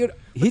this I'm not through. the.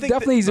 But He think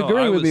definitely he's No,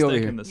 agreeing I with was me over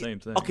thinking here. the same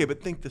thing. Okay,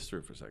 but think this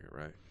through for a second,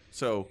 right?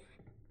 So,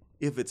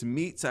 if it's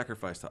meat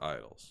sacrificed to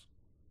idols,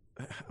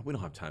 we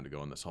don't have time to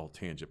go on this whole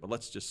tangent, but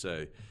let's just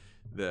say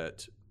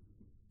that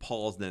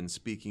Paul's then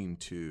speaking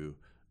to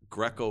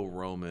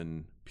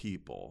Greco-Roman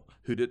people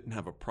who didn't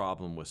have a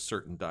problem with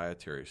certain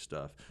dietary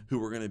stuff, who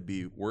were going to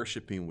be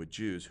worshiping with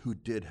Jews who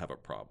did have a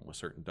problem with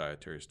certain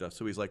dietary stuff.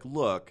 So he's like,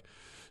 look,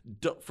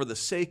 for the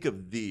sake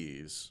of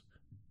these,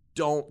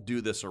 don't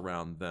do this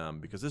around them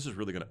because this is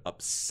really going to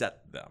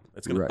upset them.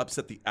 It's going to Right.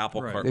 upset the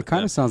apple Right. cart. It with kind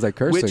them, of sounds like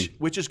cursing.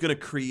 which is going to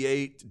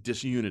create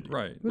disunity.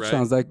 Right. Which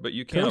sounds like But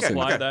you can't cursing.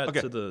 apply Okay, that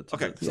okay, to the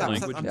okay. to Yeah, the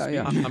language. I'm and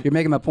Yeah, speech. yeah. You're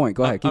making my point.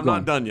 Go ahead. Keep I'm going.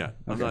 not done yet.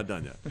 I'm not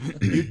done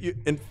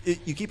yet.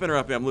 You keep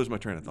interrupting me. I'm losing my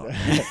train of thought.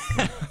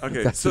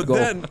 Okay, That's so the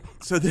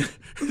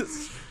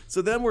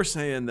goal. then we're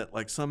saying that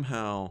like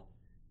somehow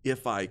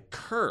if I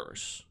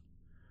curse,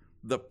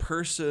 the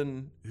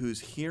person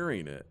who's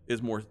hearing it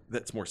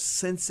that's more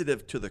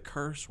sensitive to the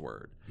curse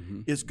word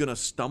is going to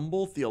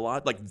stumble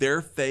theologically, like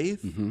their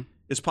faith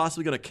is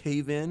possibly going to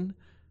cave in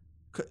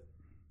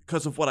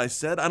because of what I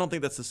said. I don't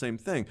think that's the same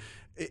thing.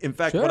 In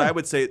fact, what I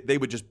would say, they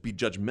would just be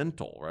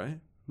judgmental, right?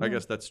 I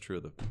guess that's true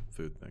of the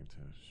food thing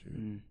too.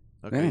 Shoot.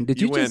 Okay. Man,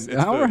 did you win. just?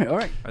 All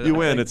right. You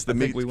win. It's the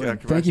meat. we win.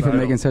 Thank you for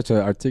making such an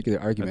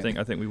articulate argument.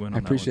 I think we win. I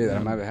appreciate that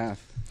on my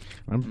behalf.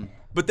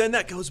 But then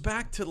that goes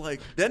back to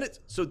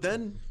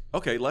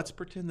okay, let's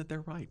pretend that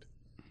they're right,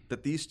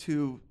 that these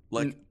two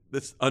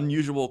this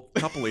unusual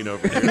coupling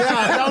over here.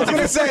 I was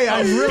gonna say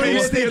I'm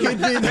really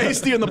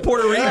Pasty and the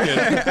Puerto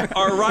Rican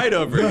are right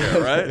over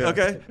here, right? Yeah.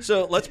 Okay,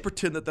 so let's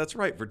pretend that that's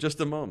right for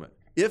just a moment.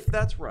 If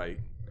that's right,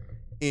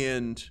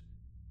 and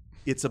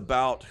it's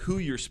about who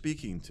you're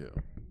speaking to,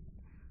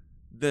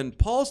 then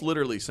Paul's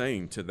literally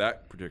saying to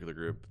that particular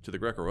group, to the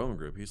Greco-Roman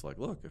group, he's like,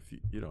 look, if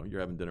you're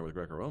having dinner with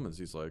Greco-Romans,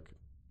 he's like,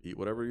 eat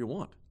whatever you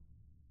want.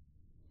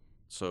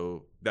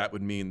 So that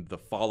would mean the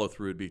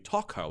follow-through would be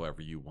talk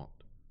however you want.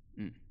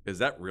 Is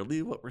that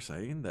really what we're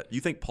saying? That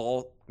you think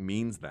Paul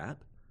means that?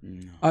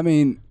 No. I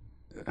mean,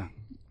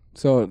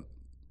 so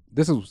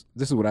this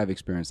is what I've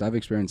experienced. I've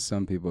experienced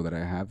some people that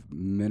I have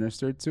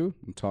ministered to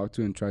and talked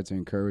to and tried to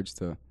encourage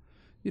to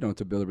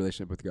build a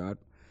relationship with God.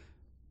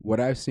 What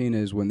I've seen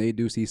is when they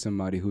do see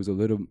somebody who's a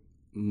little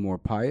more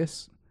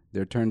pious,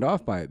 they're turned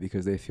off by it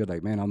because they feel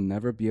like, man, I'll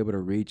never be able to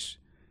reach,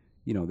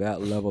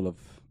 that level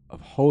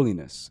of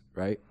holiness,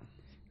 right?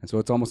 And so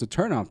it's almost a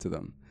turnoff to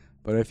them.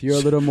 But if you're a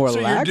little more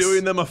lax, you're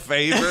doing them a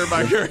favor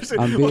by cursing.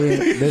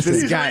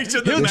 This guy,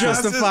 he'll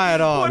justify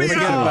it all. Forget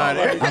about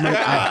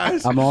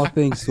it. I'm all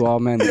things to all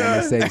men that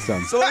I may say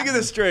something. So let me get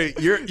this straight.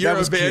 Your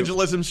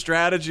evangelism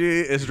strategy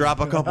is drop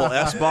a couple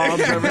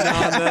S-bombs every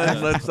now and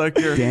then. That's like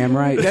your damn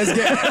right. Let's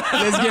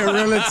get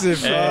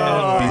relative.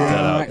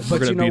 We're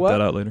gonna beat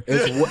that out later.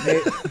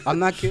 I'm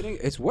not kidding.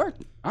 It's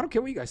worked. I don't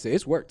care what you guys say.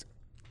 It's worked.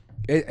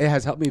 It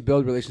has helped me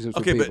build relationships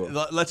with people. Okay,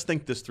 but let's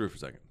think this through for a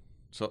second.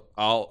 So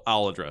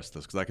I'll address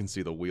this because I can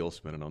see the wheel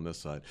spinning on this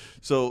side.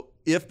 So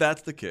if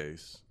that's the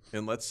case,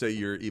 and let's say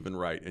you're even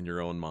right in your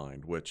own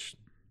mind, which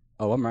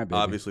I'm right, baby.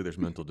 Obviously there's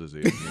mental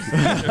disease,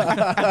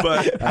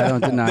 but I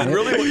don't deny it.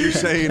 Really, what you're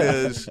saying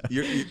is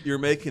you're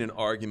making an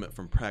argument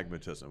from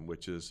pragmatism,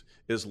 which is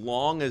as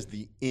long as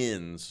the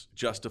ends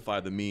justify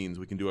the means,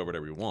 we can do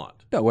whatever we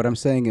want. No, what I'm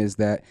saying is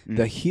that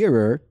the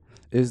hearer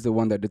is the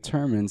one that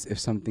determines if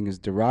something is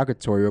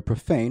derogatory or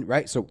profane,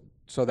 right? So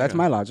that's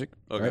my logic.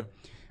 Okay. Right?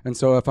 And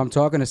so if I'm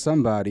talking to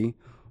somebody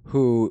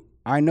who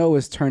I know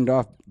is turned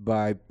off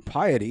by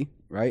piety,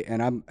 right,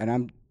 and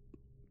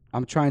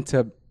I'm trying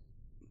to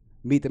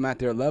meet them at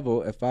their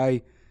level, if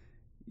I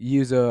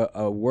use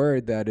a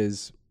word that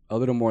is a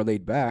little more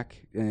laid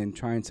back and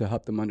trying to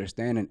help them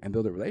understand and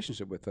build a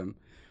relationship with them,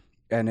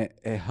 and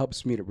it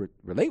helps me to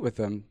relate with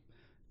them,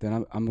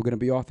 then I'm going to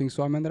be all things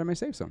to all men that I may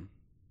save some.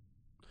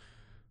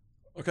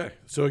 Okay,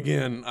 so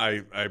again,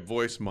 I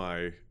voice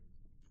my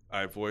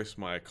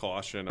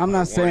caution. I'm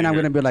not saying I'm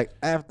going to be like,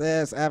 F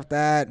this, F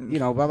that,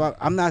 blah, blah.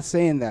 I'm not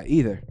saying that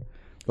either.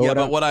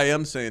 But what I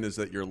am saying is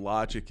that your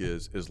logic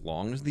is as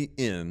long as the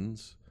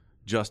ends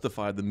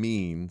justify the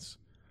means,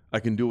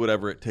 I can do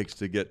whatever it takes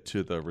to get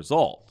to the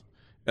result.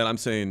 And I'm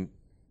saying,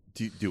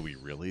 do we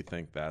really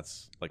think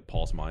that's like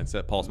Paul's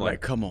mindset? Paul's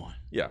like, come on.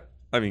 Yeah.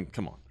 I mean,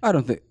 come on. I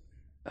don't think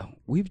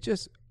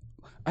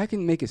I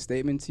can make a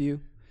statement to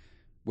you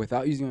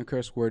without using a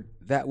curse word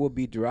that will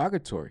be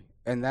derogatory.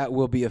 And that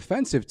will be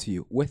offensive to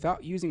you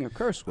without using a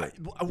curse word,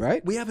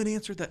 right? We haven't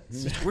answered that.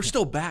 We're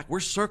still back.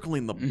 We're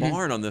circling the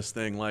barn on this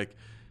thing.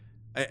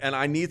 And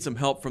I need some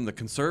help from the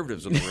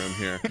conservatives in the room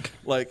here.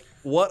 Like,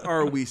 what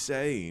are we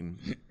saying?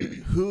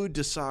 Who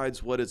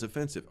decides what is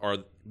offensive?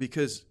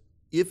 Because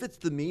if it's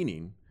the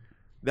meaning,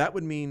 that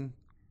would mean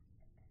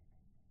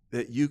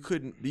that you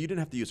didn't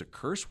have to use a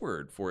curse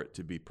word for it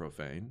to be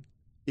profane.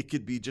 It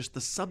could be just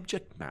the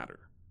subject matter.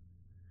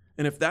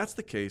 And if that's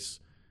the case,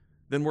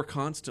 then we're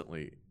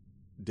constantly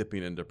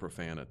dipping into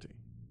profanity,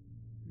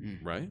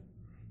 right?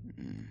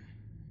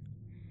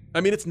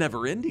 I mean, it's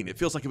never ending. It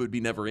feels like it would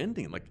be never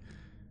ending. Like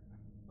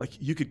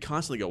you could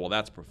constantly go, well,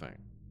 that's profane,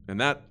 and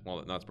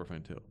that's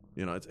profane too.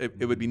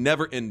 It would be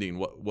never ending.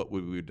 What we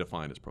would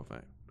define as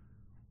profane,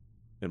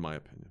 in my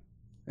opinion.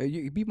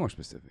 You be more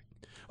specific.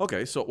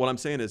 Okay, so what I'm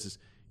saying is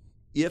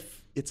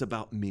if it's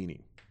about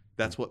meaning,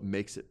 that's what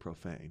makes it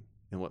profane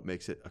and what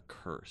makes it a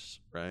curse,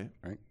 right?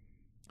 Right.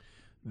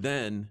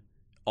 Then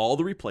all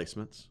the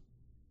replacements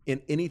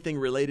and anything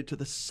related to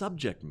the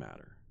subject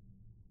matter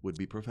would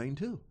be profane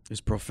too. It's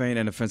profane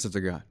and offensive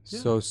to God. Yeah.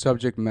 So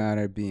subject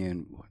matter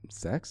being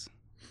sex?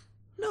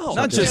 No,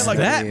 not just like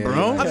that,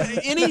 bro.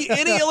 Any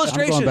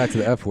illustration. I'm going back to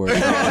the F word.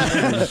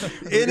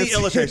 Any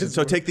illustration.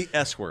 So take the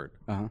S word.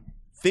 Uh-huh.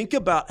 Think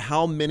about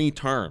how many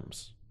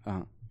terms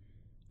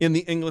in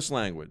the English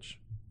language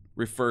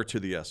refer to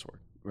the S word.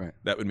 Right.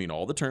 That would mean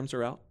all the terms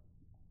are out,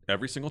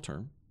 every single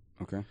term.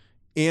 Okay.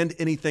 And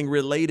anything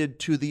related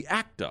to the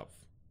act of,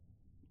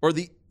 or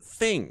the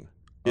thing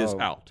is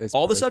out.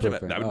 All the subject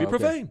matter, that would be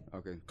profane.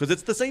 Okay. Because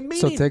it's the same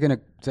meaning. So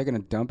taking a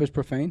dump is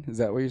profane? Is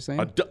that what you're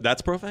saying?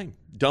 That's profane.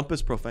 Dump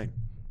is profane.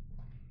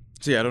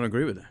 See, I don't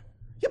agree with that.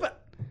 Yeah,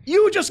 but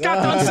you just got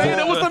done saying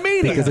it was the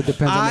meaning. Because it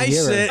depends on the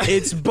hearer. said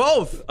it's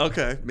both.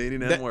 Okay,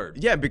 meaning and word.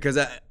 Yeah, because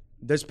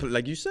there's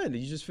like you said,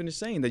 you just finished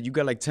saying that you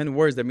got like 10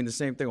 words that mean the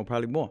same thing or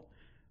probably more.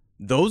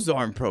 Those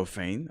aren't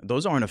profane.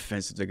 Those aren't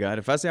offensive to God.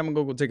 If I say I'm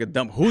gonna go take a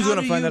dump, who's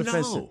gonna find that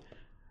offensive?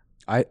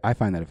 I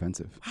find that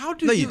offensive. How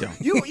do No, you?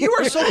 you don't. You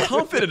are so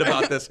confident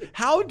about this.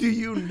 How do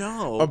you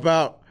know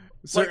About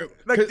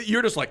like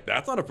you're just like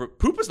that's not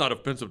poop is not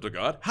offensive to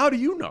God. How do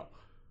you know?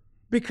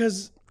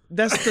 because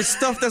that's the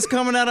stuff that's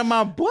coming out of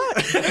my butt.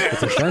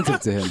 It's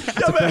offensive to him.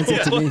 It's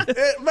offensive to me.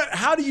 But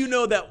how do you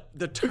know that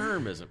the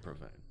term isn't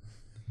profane?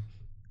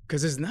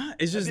 Because it's not.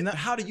 It's just not.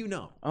 How do you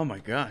know? Oh my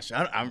gosh,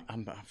 I'm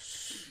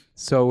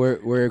So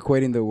we're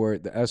equating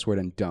the S word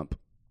and dump.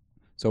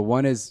 So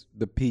one is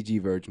the PG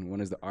version, one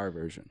is the R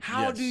version.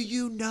 How do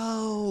you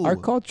know? Our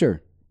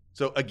culture.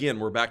 So again,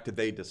 we're back to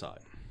they decide.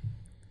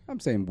 I'm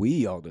saying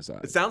we all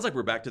decide. It sounds like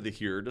we're back to the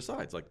hearer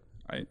decides. Like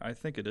I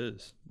think it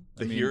is.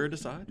 the hearer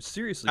decides.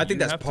 Seriously, I think you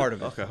that's have to- part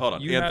of it. Okay, hold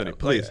on, you Anthony, have-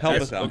 please help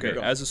as- us out. Okay,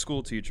 Go. as a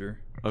school teacher,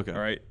 Okay. all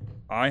right,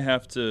 I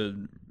have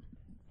to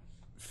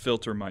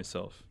filter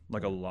myself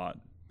like a lot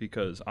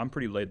because I'm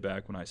pretty laid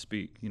back when I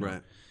speak, you know.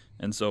 Right.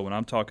 And so when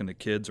I'm talking to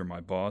kids or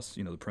my boss,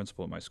 you know, the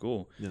principal at my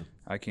school, Yeah.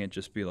 I can't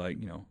just be like,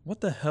 you know, what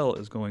the hell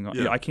is going on?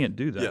 Yeah. I can't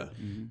do that. Yeah.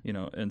 You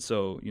know, and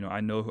so, you know, I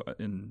know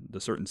in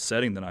the certain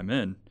setting that I'm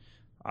in,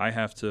 I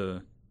have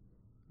to,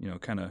 you know,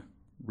 kind of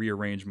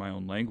rearrange my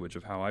own language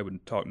of how I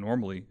would talk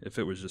normally if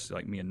it was just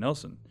like me and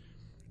Nelson.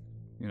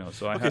 You know,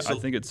 so I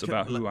think it's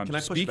about who I'm Can I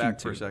push speaking back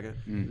to. for a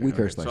second? We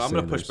curse like So I'm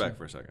going to push sailors. back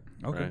for a second.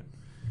 Okay. Right?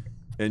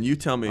 And you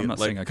tell me, I'm not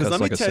like, saying I because cuss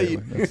let me like a tell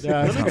you,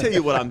 sailor. let me tell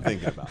you what I'm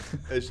thinking about.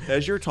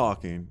 As you're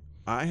talking,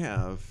 I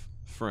have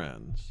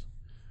friends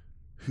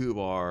who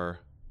are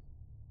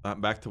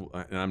back to,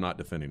 and I'm not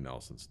defending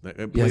Nelson's.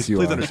 Please, you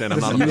please are. understand, I'm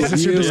not on You- the This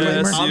is your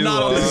disclaimer? I'm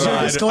not on the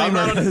side. I'm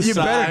not on the You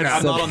side. better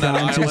I'm not on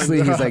that Subconsciously,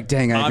 island. he's like,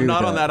 dang, I agree I'm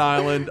not with on that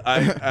island.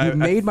 You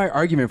made my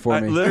argument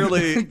for me.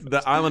 Literally,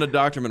 the island of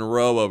Dr.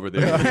 Monroe over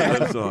there he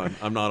lives on.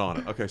 I'm not on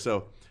it. Okay,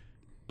 so,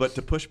 but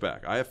to push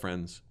back, I have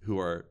friends who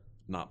are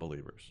not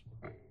believers.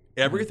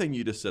 Everything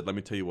you just said, let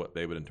me tell you what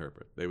they would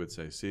interpret. They would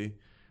say, see,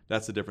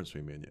 that's the difference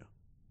between me and you.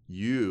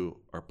 You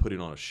are putting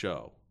on a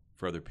show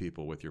for other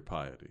people with your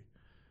piety,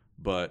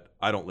 but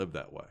I don't live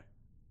that way.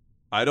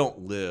 I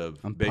don't live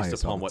I'm based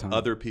pious all upon the what time.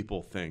 other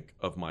people think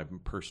of my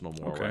personal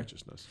moral Okay.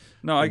 righteousness.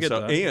 No, I And get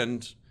so, that.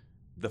 And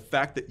the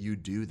fact that you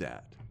do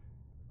that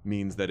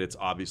means that it's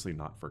obviously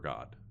not for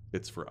God.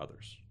 It's for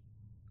others.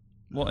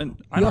 Well, and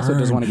He also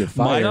doesn't want to get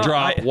fired. No,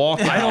 drop,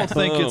 walk I don't out.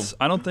 think Boom. it's.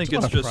 I don't think It's a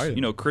it's lot of just pride.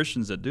 you know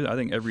Christians that do that. I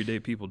think everyday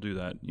people do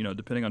that. You know,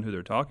 depending on who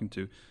they're talking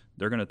to,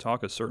 they're going to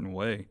talk a certain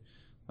way.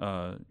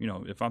 You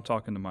know, if I'm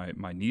talking to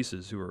my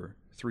nieces who are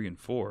 3 and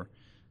 4,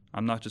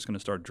 I'm not just going to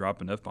start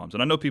dropping f-bombs.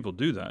 And I know people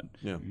do that.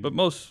 Yeah. But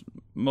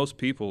most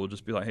people will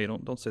just be like, hey,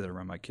 don't say that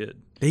around my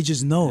kid. They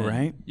just know, And,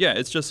 right? Yeah,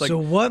 it's just like So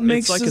what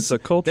makes it's like us- it's a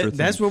culture thing.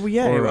 That's where we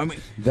at. Or- I mean,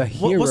 The what's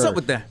hearer. up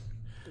with that?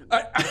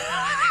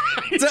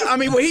 I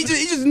mean, well, he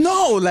just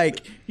know,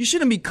 like, you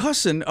shouldn't be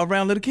cussing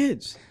around little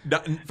kids.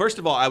 First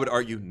of all, I would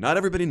argue not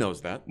everybody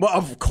knows that. Well,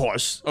 of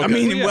course. I Okay.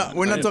 mean, Yeah.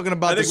 we're not talking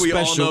about I think the we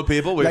all special, know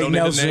people. We like don't need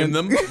Nelson. to name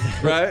them,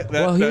 right? That,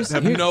 Well, that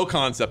have here's- no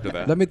concept of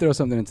that. Let me throw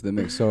something into the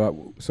mix.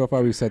 So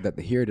far we've said that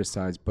the hearer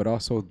decides, but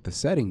also the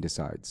setting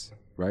decides,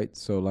 right?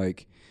 So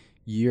like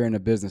you're in a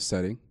business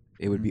setting,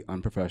 it would be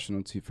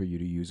unprofessional for you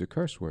to use a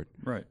curse word,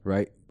 Right.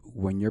 right?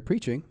 When you're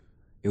preaching,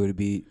 it would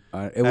be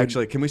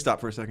Actually, can we stop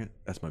for a second?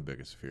 That's my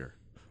biggest fear.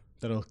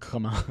 That'll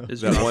come out.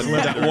 Is That your-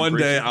 that one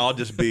day I'll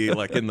just be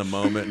like in the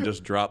moment and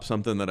just drop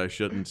something that I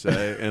shouldn't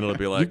say, and it'll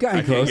be like gotten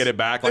I can't close. get it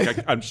back.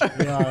 Like I'm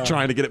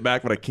trying to get it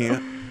back, but I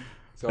can't.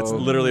 So It's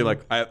literally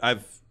like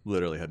I've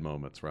literally had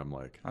moments where I'm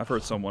like, I've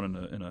heard someone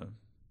in a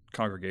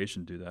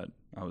congregation do that.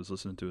 I was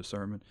listening to a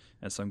sermon,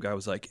 and some guy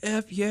was like,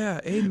 "F yeah,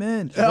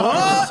 amen." I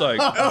was like,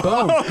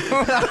 "Boom,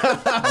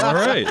 all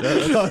right."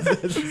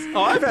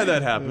 oh, I've had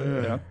that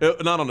happen.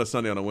 Not on a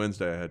Sunday, on a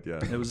Wednesday. I had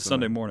It was a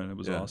Sunday morning. It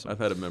was Yeah, awesome. I've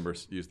had a member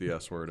use the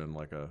S word in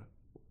like a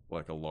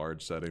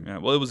large setting, Yeah,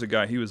 well, it was a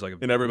guy. He was like,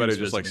 and everybody he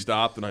was just like visiting.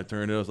 stopped, and I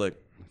turned, and I was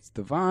like, it's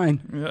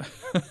divine. Yeah.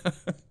 I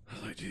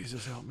was like,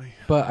 Jesus help me.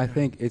 But I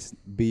think it's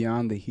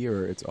beyond the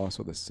hearer, it's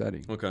also the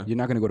setting. Okay. You're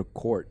not going to go to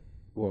court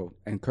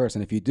and curse,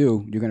 and if you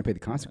do, you're going to pay the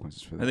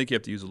consequences for I that. think you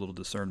have to use a little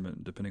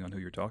discernment depending on who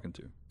you're talking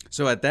to.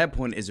 So at that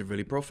point, is it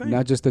really profane?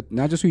 Not just who you're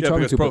Yeah, talking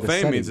because to, but the profane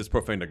setting. means it's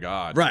profane to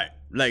God. Right.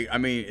 Like, I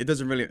mean, it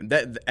doesn't really,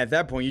 at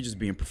that point, you're just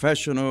being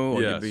professional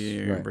or you're Yes.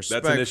 being Right.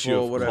 respectful. That's an issue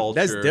of whatever. culture.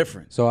 That's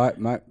different. So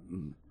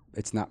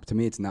it's not, to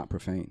me, it's not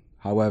profane.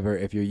 However,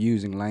 if you're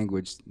using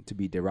language to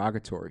be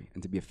derogatory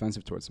and to be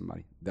offensive towards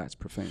somebody, that's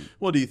profane.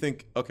 Well, do you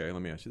think? Okay,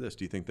 let me ask you this: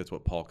 do you think that's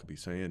what Paul could be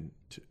saying?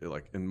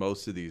 Like in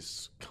most of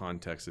these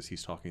contexts, as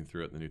he's talking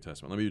through it in the New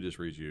Testament. Let me just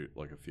read you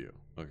like a few.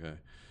 Okay,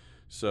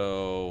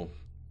 so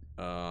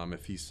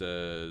if he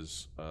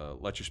says,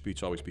 "Let your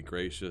speech always be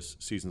gracious,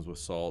 seasoned with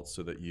salt,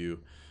 so that you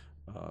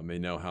may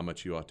know how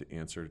much you ought to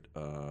answer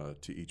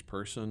to each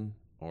person.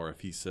 Or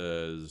if he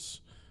says,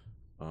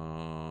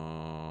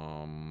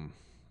 let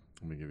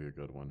me give you a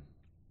good one.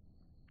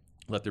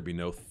 Let there be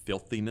no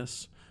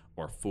filthiness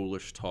or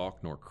foolish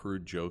talk, nor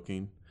crude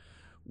joking,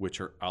 which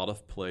are out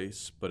of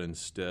place, but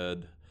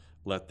instead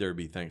let there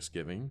be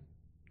thanksgiving.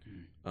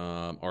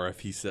 Or if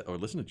he said, or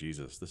listen to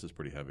Jesus, this is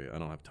pretty heavy. I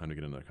don't have time to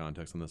get into the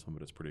context on this one,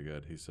 but it's pretty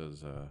good. He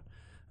says,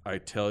 I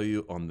tell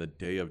you, on the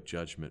day of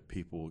judgment,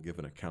 people will give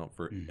an account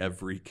for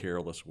every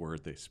careless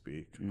word they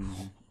speak.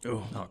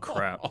 Oh,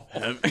 crap.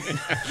 There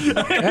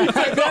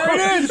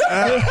it is.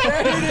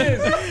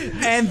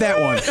 And that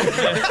one.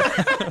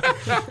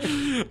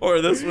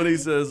 Or this one, he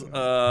says,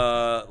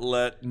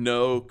 let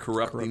no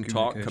corrupting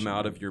talk come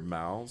out of your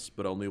mouths,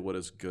 but only what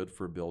is good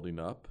for building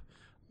up.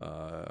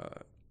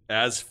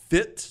 As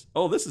fit,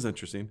 this is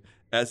interesting,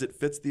 as it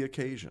fits the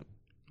occasion.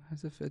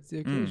 As it fits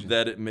the occasion.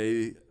 That it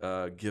may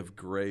give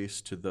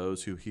grace to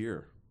those who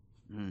hear.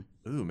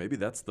 Ooh, maybe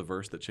that's the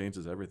verse that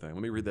changes everything.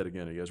 Let me read that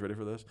again. Are you guys ready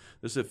for this?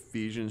 This is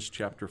Ephesians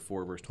chapter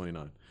 4, verse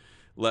 29.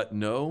 Let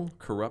no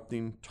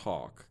corrupting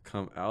talk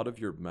come out of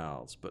your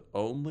mouths, but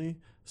only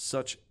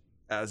such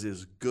as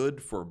is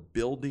good for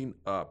building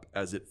up,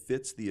 as it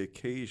fits the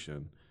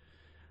occasion,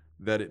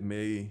 that it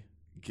may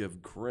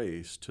give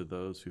grace to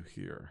those who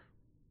hear.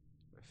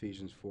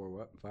 Ephesians 4,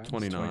 what? 5?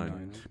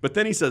 29. But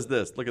then he says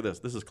this. Look at this.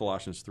 This is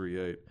Colossians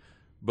 3:8.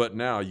 But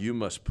now you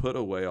must put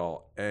away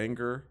all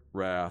anger,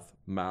 wrath,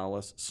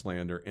 malice,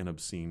 slander, and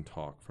obscene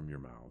talk from your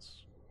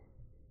mouths.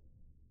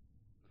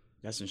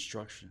 That's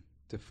instruction.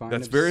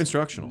 That's very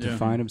instructional.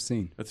 Define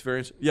obscene. That's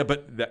very,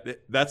 but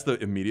that's the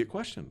immediate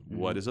question.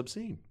 What is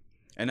obscene?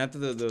 And after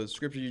the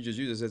scripture you just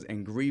used, it says,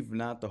 and grieve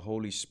not the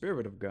Holy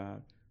Spirit of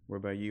God,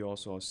 whereby ye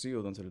also are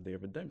sealed unto the day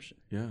of redemption.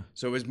 Yeah.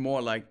 So it's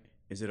more like,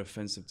 is it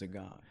offensive to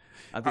God?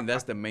 I think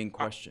that's the main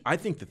question. I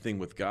think the thing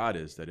with God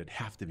is that it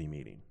have to be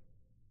meaning.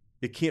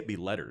 It can't be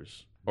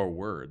letters or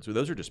words.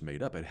 Those are just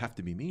made up. It have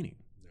to be meaning.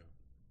 Yeah.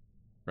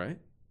 Right?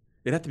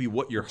 It have to be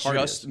what your heart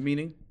is. Just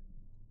meaning?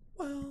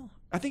 Well,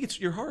 I think it's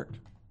your heart,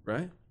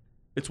 right?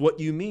 It's what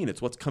you mean.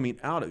 It's what's coming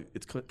out of.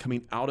 It's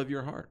coming out of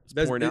your heart. It's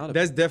pouring out of.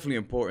 That's definitely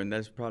important.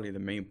 That's probably the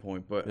main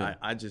point. But yeah.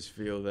 I just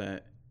feel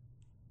that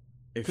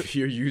if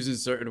you're using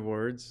certain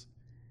words,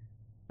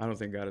 I don't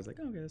think God is like,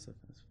 okay, that's okay.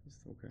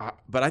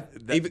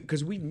 But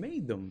because we've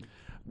made them.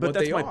 But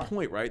that's my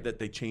point, right? That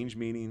they change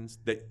meanings.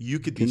 That you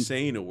could be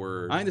saying a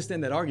word. I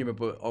understand that argument,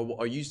 but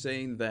are you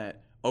saying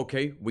that,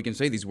 okay, we can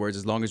say these words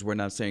as long as we're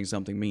not saying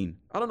something mean?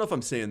 I don't know if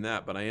I'm saying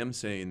that, but I am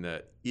saying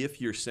that if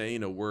you're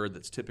saying a word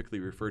that's typically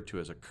referred to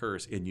as a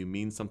curse and you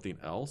mean something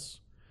else,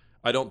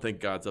 I don't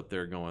think God's up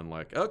there going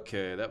like,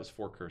 okay, that was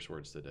 4 curse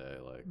words today.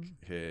 Like,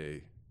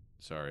 hey,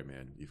 sorry,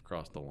 man, you've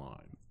crossed the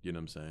line. You know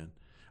what I'm saying?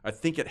 I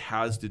think it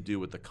has to do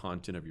with the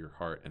content of your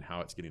heart and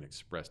how it's getting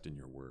expressed in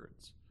your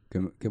words.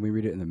 Can we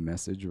read it in the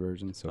Message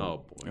version? So,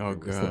 oh boy! Oh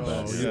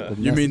god!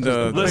 You mean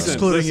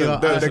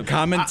the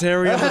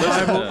commentary of the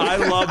Bible? I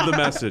love the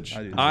Message.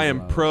 I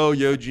am pro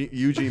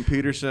Eugene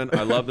Peterson.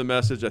 I love the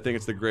Message. I think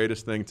it's the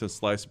greatest thing to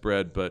slice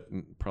bread, but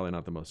probably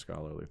not the most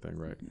scholarly thing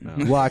right now.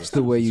 Watch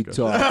the way you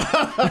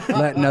talk.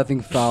 Let nothing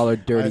foul or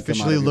dirty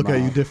come out of your mouth. I officially look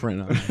at you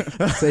different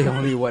now. Say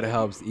only what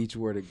helps. Each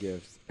word a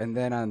gift. And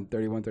then on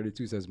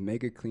 31:32 says,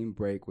 make a clean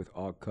break with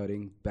all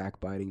cutting,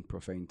 backbiting,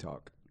 profane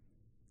talk.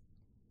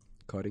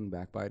 Cutting,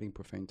 backbiting,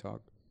 profane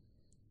talk.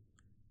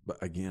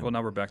 But again, well,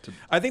 now we're back to.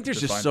 I think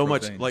there's just so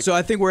profane. much. Like, so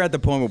I think we're at the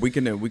point where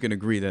we can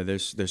agree that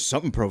there's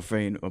something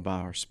profane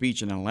about our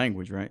speech and our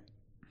language, right?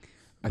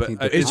 I think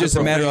it's just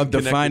a matter of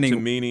defining to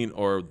meaning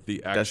or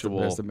the actual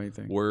that's the main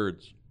thing.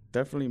 Words.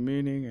 Definitely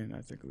meaning, and I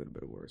think a little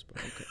bit of words, but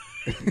okay.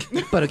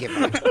 But okay.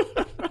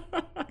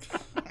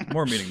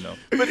 More meaning though.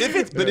 But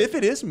if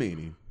it is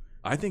meaning,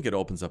 I think it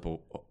opens up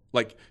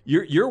like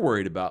you're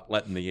worried about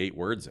letting the 8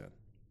 words in,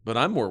 but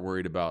I'm more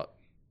worried about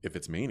if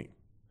it's meaning.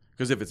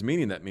 Because if it's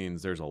meaning, that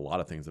means there's a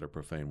lot of things that are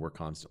profane we're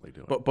constantly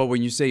doing. But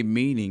when you say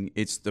meaning,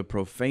 it's the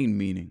profane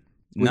meaning.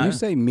 When you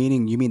say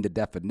meaning, you mean the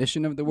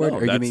definition of the word? No,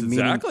 or that's you mean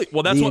exactly.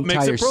 Well, that's what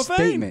makes it profane.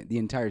 Statement, the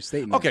entire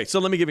statement. Okay, so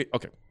let me give you.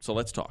 Okay, so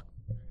let's talk.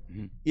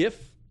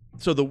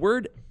 So the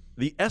word,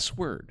 the S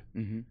word,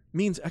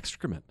 means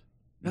excrement.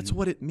 That's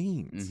what it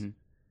means.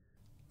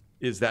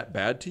 Is that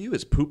bad to you?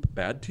 Is poop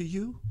bad to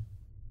you?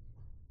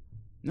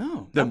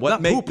 No. Then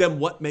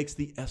what makes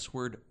the S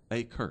word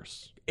a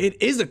curse?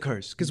 It is a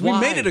curse because we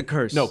made it a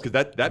curse. No, because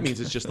that means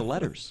it's just the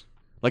letters.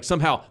 Like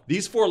somehow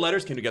these 4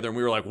 letters came together and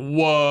we were like,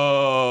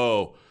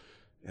 whoa,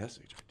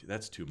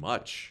 that's too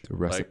much. The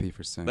recipe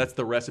for sin. That's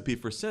the recipe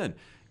for sin.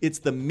 It's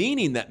the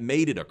meaning that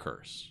made it a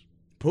curse.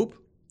 Poop?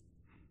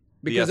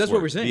 Because that's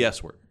what we're saying. The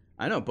S word.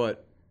 I know,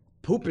 but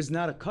poop is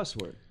not a cuss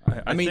word.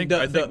 I think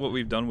what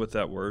we've done with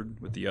that word,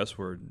 with the S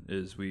word,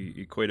 is we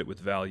equate it with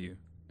value.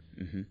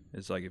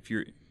 It's like if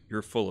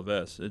you're full of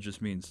S, it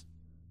just means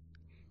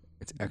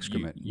it's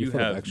excrement. You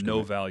have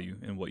no value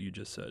in what you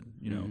just said.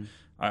 You know,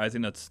 I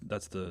think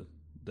that's the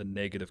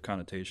negative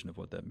connotation of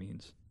what that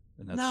means.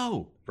 And that's,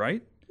 no,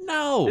 right?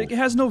 No. It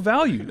has no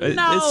value.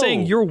 No. It's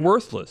saying you're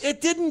worthless.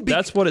 It didn't.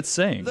 That's what it's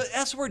saying. The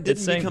S word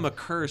didn't become a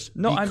curse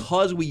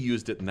because we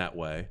used it in that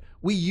way.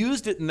 We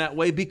used it in that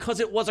way because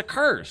it was a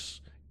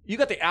curse. You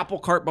got the apple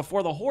cart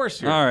before the horse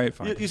here. All right,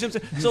 fine. You see what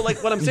I'm saying? So,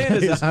 like, what I'm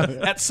saying is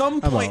at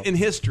some point in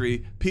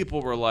history,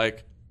 people were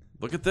like,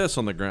 look at this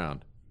on the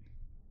ground.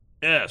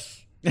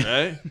 S,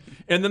 right?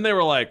 And then they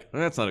were like,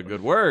 that's not a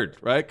good word,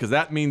 right? Because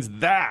that means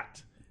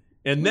that.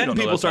 And then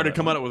people started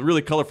coming up with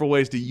really colorful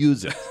ways to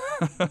use it,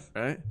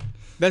 right?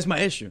 That's my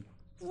issue.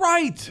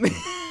 Right.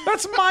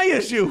 That's my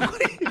issue.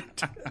 What are you doing?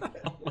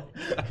 Oh my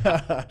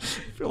God. I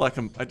feel like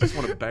I just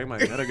want to bang my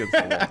head against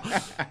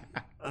the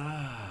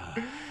wall.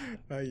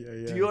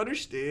 Do you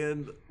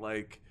understand,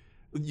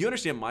 you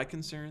understand my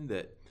concern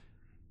that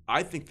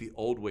I think the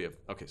old way of,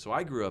 okay, so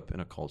I grew up in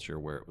a culture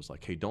where it was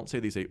like, hey, don't say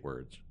these 8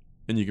 words,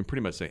 and you can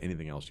pretty much say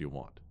anything else you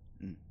want.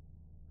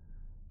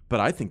 But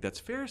I think that's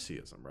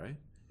Phariseeism, right?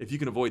 If you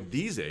can avoid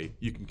these 8,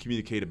 you can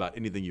communicate about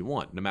anything you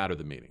want, no matter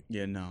the meaning.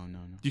 Yeah, no. Do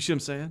you see what I'm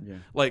saying? Yeah.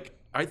 Like,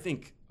 I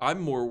think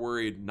I'm more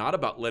worried not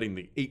about letting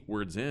the 8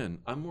 words in.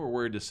 I'm more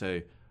worried to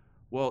say,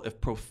 well,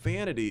 if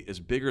profanity is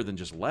bigger than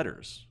just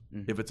letters,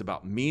 if it's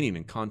about meaning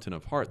and content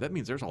of heart, that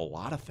means there's a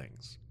lot of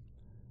things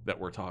that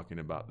we're talking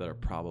about that are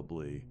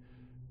probably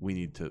we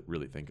need to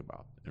really think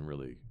about and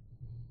really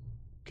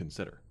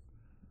consider.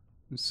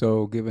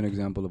 So give an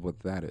example of what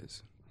that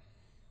is.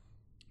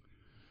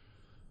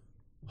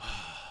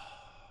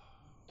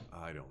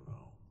 I don't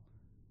know.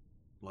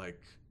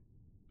 Like,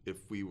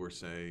 if we were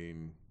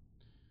saying,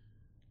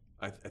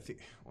 I think,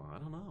 well, I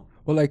don't know.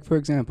 Well, like, for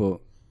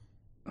example,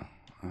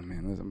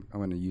 I'm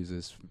going to use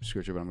this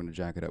scripture, but I'm going to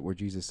jack it up, where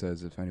Jesus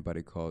says, if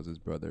anybody calls his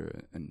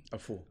brother a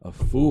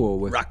fool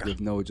with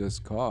no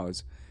just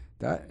cause,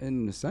 that,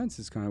 in a sense,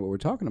 is kind of what we're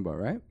talking about,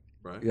 right?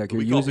 Right. Like,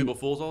 we call people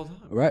fools all the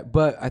time. Right.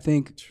 But I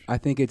think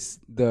it's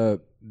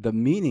the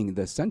meaning,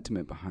 the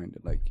sentiment behind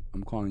it. Like,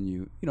 I'm calling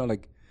you,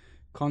 like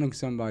calling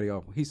somebody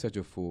off, he's such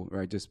a fool,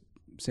 right? Just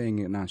saying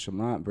it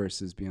nonchalant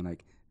versus being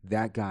like,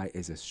 that guy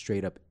is a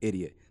straight up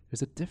idiot.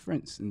 There's a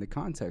difference in the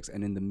context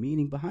and in the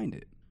meaning behind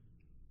it.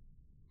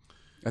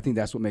 I think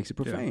that's what makes it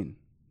profane.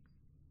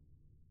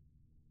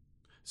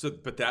 So,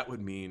 but that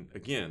would mean,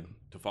 again,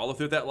 to follow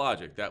through that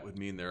logic, that would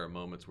mean there are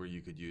moments where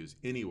you could use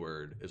any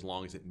word as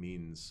long as it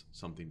means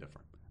something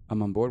different.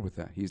 I'm on board with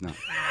that. He's not.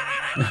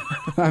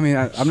 I mean,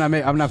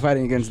 I'm not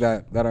fighting against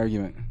that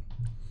argument.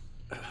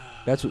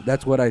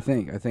 That's what I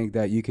think. I think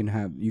that you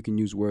can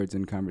use words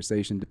in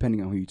conversation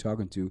depending on who you're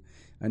talking to,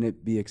 and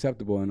it be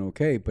acceptable and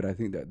okay. But I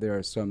think that there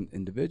are some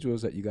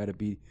individuals that you got to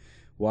be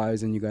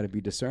wise and you got to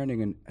be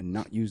discerning and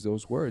not use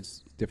those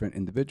words. Different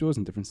individuals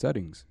in different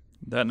settings.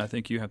 That, and I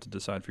think you have to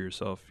decide for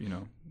yourself,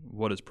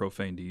 what is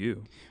profane to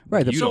you.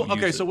 Right.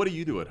 So what do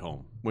you do at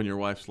home when your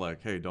wife's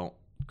like, hey, don't,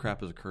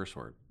 crap is a curse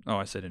word? Oh,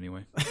 I said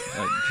anyway.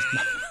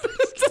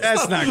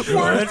 That's not good.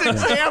 Worst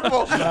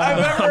example I've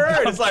ever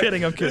heard. It's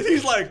I'm kidding.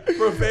 He's like,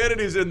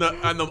 profanity's on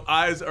the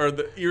eyes or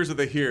the ears of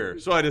the hearer.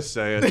 So I just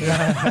say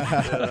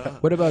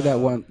it. What about that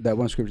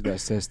one scripture that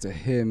says, to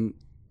him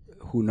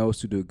who knows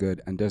to do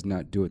good and does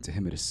not do it, to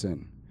him it is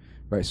sin.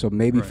 Right. So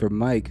maybe for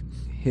Mike,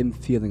 him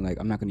feeling like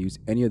I'm not going to use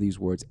any of these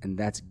words and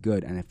that's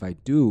good. And if I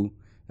do,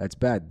 that's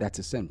bad. That's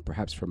a sin.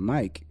 Perhaps for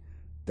Mike,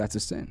 that's a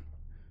sin.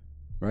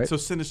 Right. So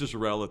sin is just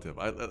relative.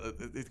 I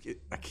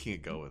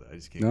can't go with it. I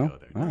just can't go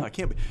there. All right. I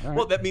can't.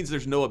 Well, that means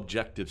there's no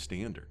objective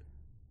standard.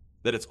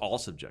 That it's all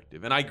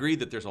subjective. And I agree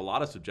that there's a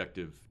lot of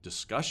subjective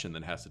discussion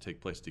that has to take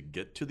place to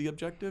get to the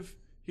objective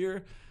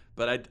here.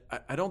 But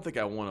I don't think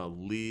I want to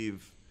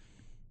leave.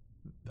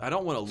 I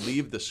don't want to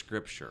leave the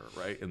scripture,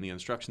 right, and the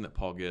instruction that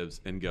Paul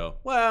gives and go,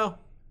 well,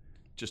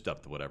 just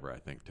up to whatever I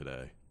think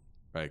today,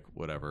 right?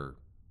 Whatever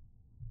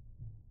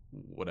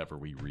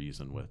we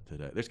reason with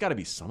today. There's got to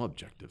be some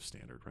objective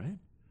standard, right?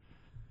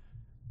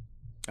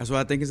 That's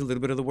why I think it's a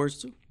little bit of the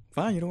words too.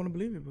 Fine, you don't want to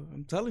believe it, but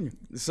I'm telling you,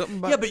 there's something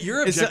about. Yeah, but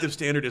your objective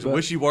standard is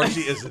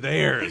wishy-washy as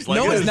theirs.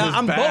 Like, no, it's not. As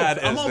I'm bad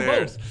both. I'm as on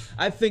theirs. both.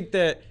 I think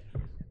that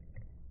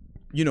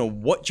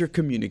what you're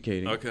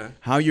communicating,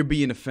 how you're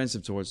being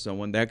offensive towards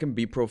someone, that can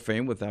be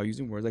profane without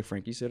using words, like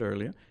Frankie said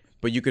earlier.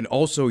 But you can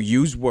also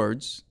use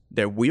words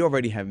that we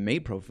already have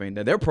made profane,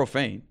 that they're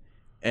profane,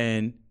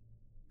 and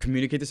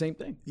communicate the same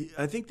thing.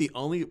 I think the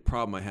only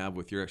problem I have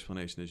with your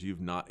explanation is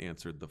you've not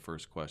answered the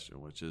first question,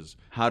 which is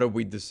how do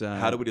we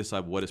decide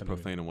what is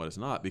profane and what is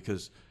not?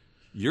 Because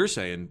you're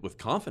saying with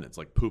confidence,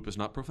 like, poop is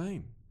not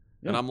profane.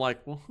 Yeah. And I'm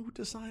like, well, who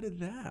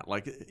decided that?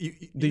 Like,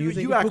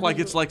 you act like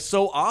it's like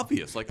so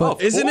obvious. Like, oh,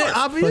 isn't it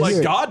obvious?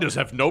 Like, God does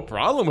have no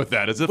problem with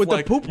that. As if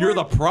like you're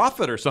the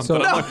prophet or something.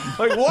 So,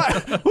 like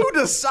what? Who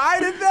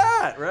decided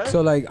that? Right?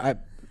 So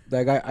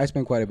I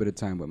spend quite a bit of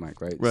time with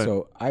Mike, right?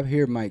 So I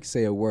hear Mike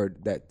say a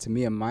word that to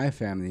me and my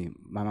family,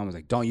 my mom was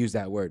like, don't use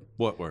that word.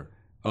 What word?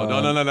 Oh, no.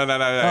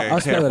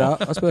 I'll spell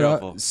it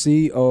out.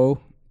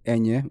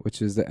 C-O-N-Y,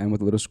 which is the N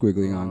with a little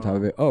squiggly on top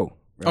of it. O.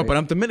 Right? Oh, but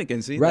I'm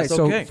Dominican, see? Right, that's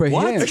so okay. for him...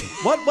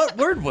 What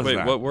word was that?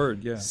 Wait, what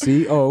word? Yeah.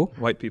 C-O...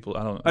 White people,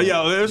 I don't know.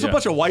 Yeah, there's a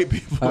bunch of white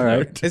people All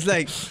right. there.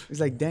 It's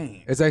like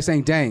dang. It's like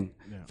saying dang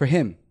for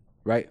him,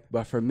 right?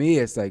 But for me,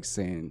 it's like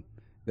saying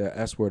the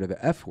S word or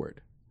the F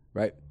word,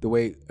 right? The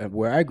way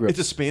where I grew up. It's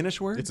a Spanish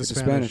word? It's a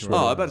Spanish word. Oh,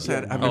 I was about to say,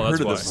 I've never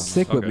heard of this.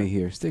 Stick with me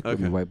here. Stick with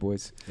me, white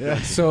boys. Yeah.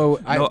 So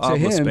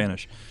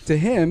Spanish. To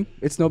him,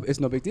 it's no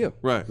big deal.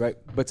 Right. Right.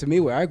 But to me,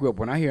 where I grew up,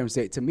 when I hear him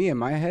say it, to me in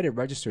my head, it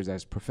registers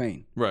as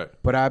profane. Right.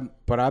 But I'm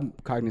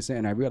cognizant,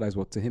 and I realize,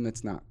 well, to him,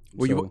 it's not.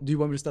 Well, So- do you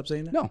want me to stop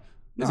saying that? No.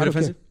 Is I it don't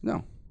offensive? care.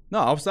 No. No,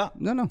 I'll stop.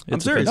 No. I'm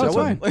It's serious. offensive.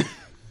 That's That's fine.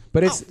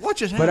 But it's. What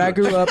just But I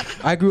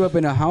happened? grew up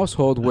in a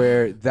household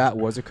where that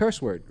was a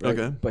curse word. Right?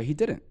 Okay. But he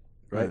didn't.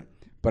 Right.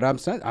 But I'm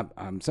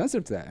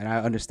sensitive to that, and I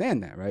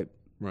understand that. Right.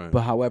 Right.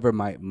 But however,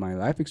 my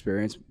life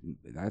experience,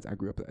 I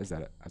grew up as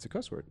a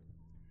cuss word.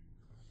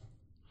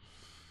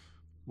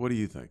 What do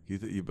you think? Do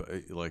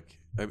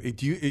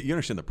you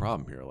understand the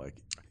problem here? Like,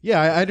 Yeah,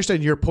 I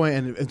understand your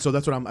point, and so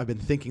that's what I've been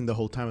thinking the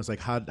whole time. It's like,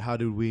 how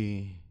do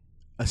we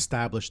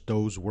establish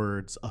those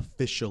words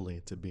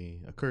officially to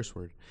be a curse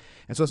word?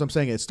 And so as I'm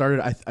saying, it started.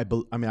 I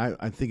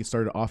think it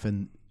started off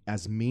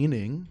as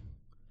meaning,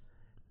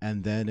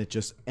 and then it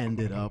just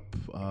ended up,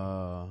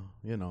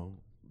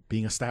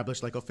 being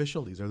established like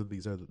official. These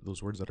are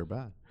those words that are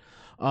bad.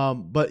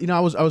 But I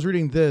was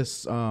reading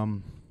this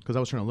because I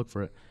was trying to look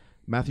for it.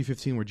 Matthew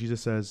 15, where Jesus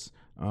says,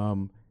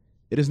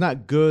 "It is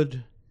not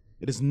good.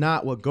 It is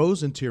not what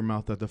goes into your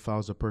mouth that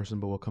defiles a person,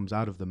 but what comes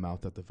out of the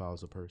mouth that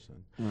defiles a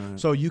person." right.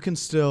 So you can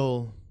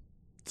still,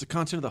 It's a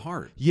content of the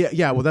heart.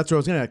 yeah. Well, that's what I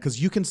was getting at,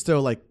 because you can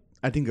still, like,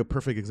 I think a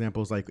perfect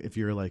example is like if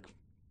you're like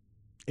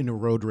in a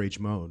road rage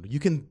mode, you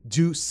can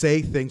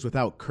say things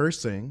without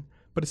cursing,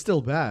 but it's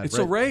still bad. It's right?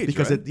 still rage,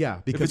 because right?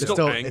 because it's it's still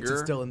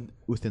still anger.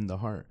 within the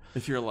heart.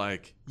 If you're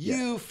like,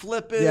 you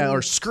flipping. Yeah,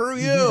 or screw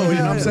you. You know what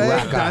I'm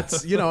saying?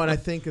 That's and I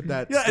think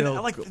that Yeah, still, and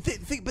I like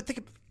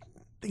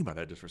think about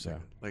that just for a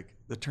second. Like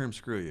the term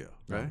 "screw you,"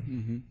 right?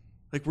 Mm-hmm.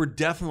 Like we're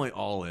definitely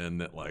all in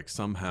that. Like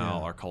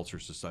somehow our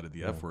culture's decided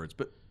the F words,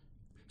 but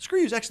 "screw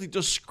you" is actually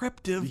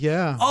descriptive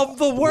of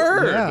the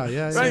word.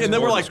 Yeah. Right, and then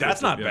we're more like,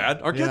 "That's not descriptive,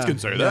 bad. Our kids Yeah. can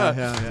say Yeah, that."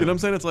 yeah, yeah. You know what I'm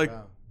saying? It's like,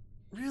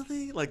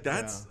 really? Like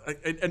that's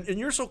and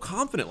you're so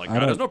confident. Like God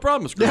don't- has no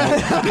problem with "screw you."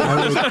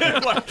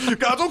 Like,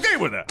 God's okay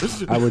with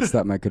that. I would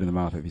slap my kid in the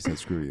mouth if he said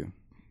 "screw you,"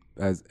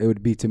 as it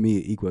would be to me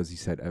equal as he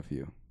said "f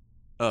you."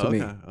 Oh, To okay,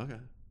 me. okay.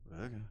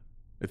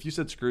 If you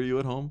said "screw you"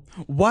 at home,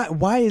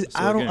 Why is So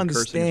I don't again,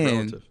 cursing is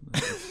understand?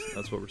 relative.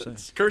 That's what we're saying.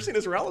 cursing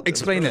is relative.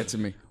 Explain that to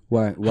me.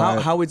 Why?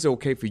 How it's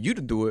okay for you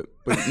to do it,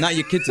 but not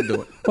your kid to do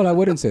it? Well, I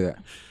wouldn't say that.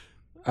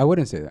 I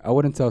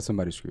wouldn't tell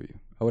somebody "screw you."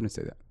 I wouldn't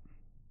say that.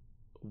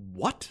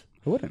 What?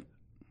 I wouldn't.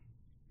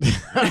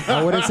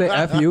 I wouldn't say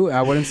 "f you."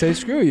 I wouldn't say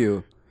 "screw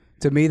you."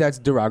 To me, that's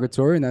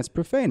derogatory and that's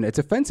profane. It's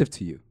offensive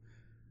to you.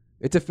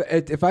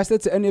 If I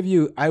said to any of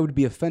you, I would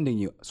be offending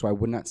you, so I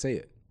would not say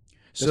it.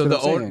 That's So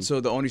what I'm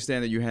saying. the only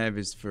stand that you have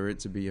is for it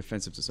to be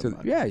offensive to So,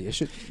 somebody. yeah, you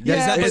should.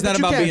 Yeah, it's not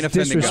about being It's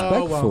offending.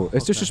 disrespectful. Oh, wow.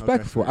 It's Okay,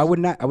 disrespectful. okay.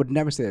 I would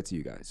never say that to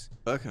you guys.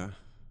 Okay.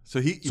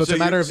 So So it's a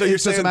matter of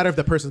it's just a matter if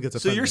the person gets So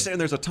offended. you're saying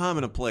there's a time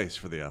and a place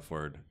for the F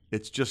word.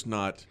 It's just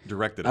not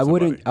directed at I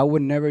somebody.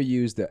 would never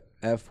use the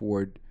F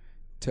word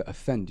to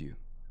offend you,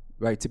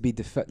 right? To be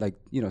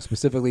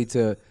specifically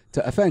to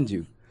offend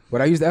you.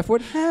 Would I use the F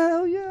word?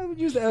 Hell yeah, I would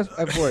use the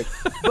F word.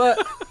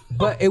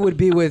 But it would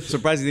be with.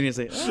 Surprised you didn't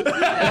say.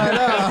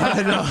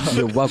 I know.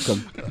 You're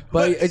welcome.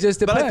 But it just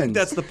depends. But I think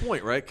that's the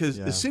point, right? Because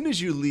as soon as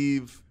you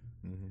leave,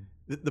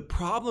 the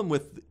problem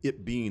with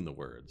it being the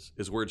words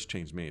is words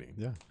change meaning.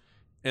 Yeah.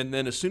 And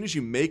then as soon as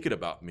you make it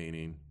about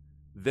meaning,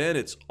 then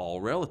it's all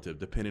relative,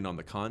 depending on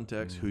the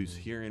context, who's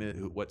hearing it,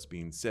 what's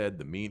being said,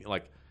 the meaning,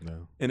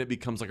 and it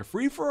becomes like a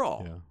free for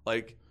all. Yeah.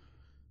 Like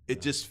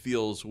it just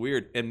feels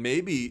weird. And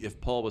maybe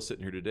if Paul was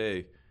sitting here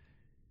today,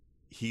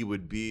 he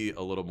would be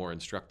a little more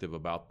instructive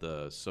about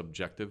the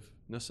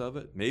subjectiveness of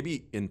it.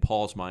 Maybe in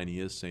Paul's mind, he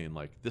is saying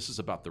like, this is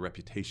about the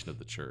reputation of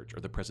the church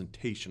or the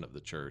presentation of the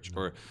church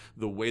or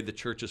the way the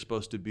church is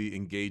supposed to be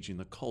engaging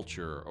the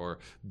culture or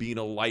being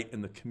a light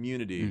in the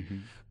community.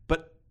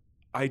 But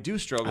I do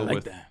struggle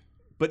with that.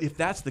 But if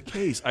that's the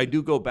case, I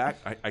do go back.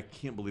 I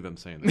can't believe I'm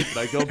saying this,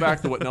 but I go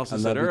back to what Nelson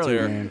said love you too,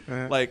 earlier.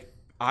 man. Like,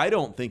 I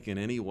don't think in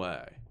any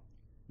way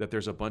that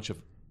there's a bunch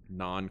of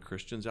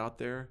non-Christians out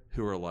there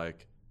who are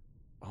like,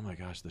 oh my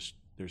gosh,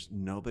 there's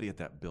nobody at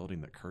that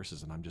building that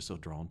curses, and I'm just so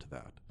drawn to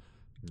that.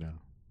 Yeah.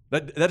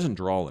 That doesn't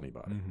draw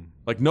anybody.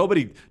 Like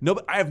nobody.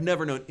 I have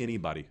never known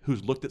anybody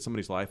who's looked at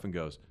somebody's life and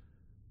goes,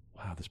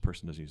 wow, this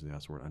person doesn't use the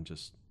S word. I'm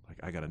just like,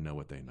 I got to know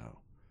what they know.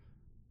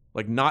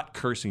 Like not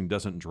cursing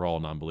doesn't draw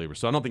non-believers.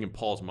 So I don't think in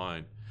Paul's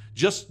mind,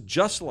 just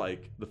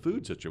like the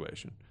food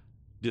situation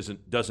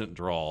doesn't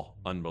draw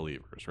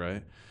unbelievers,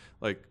 right?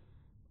 Like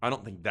I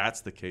don't think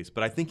that's the case,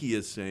 but I think he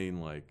is saying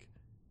like,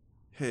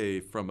 hey,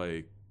 from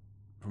a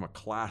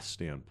class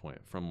standpoint,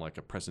 from like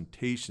a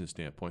presentation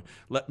standpoint,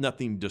 let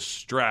nothing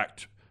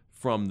distract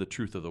from the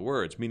truth of the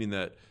words, meaning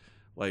that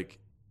like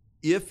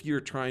if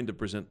you're trying to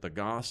present the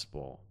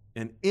gospel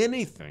and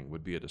anything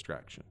would be a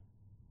distraction,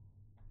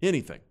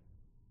 anything,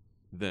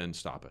 then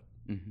stop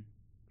it.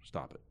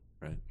 Stop it,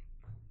 right?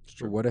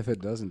 But what if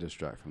it doesn't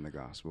distract from the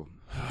gospel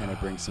and it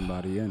brings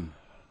somebody in?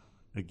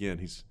 Again,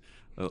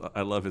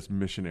 I love his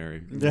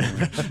missionary.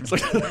 It's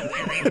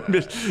like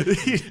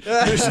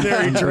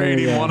missionary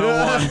training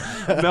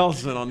 101.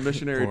 Nelson on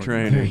missionary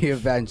training. Very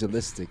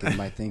evangelistic in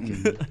my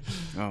thinking.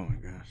 Oh my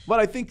gosh. But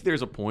I think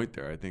there's a point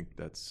there. I think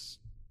it's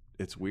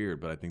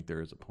weird, but I think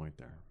there is a point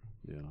there.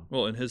 Yeah.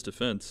 Well, in his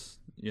defense,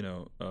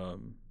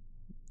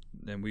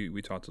 and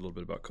we talked a little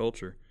bit about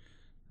culture.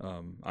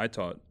 I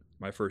taught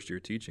my first year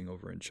teaching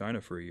over in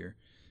China for a year,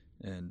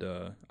 and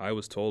I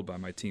was told by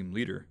my team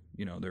leader,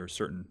 there are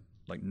certain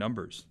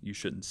numbers you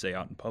shouldn't say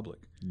out in public.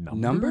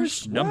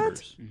 Numbers?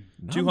 Numbers.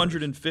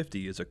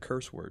 250 is a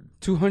curse word.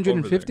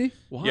 250?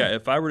 Yeah,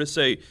 if I were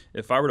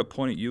to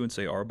point at you and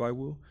say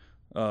Arbaiwu,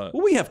 well,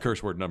 we have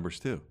curse word numbers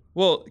too.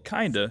 Well,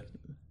 kinda.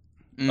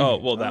 Oh,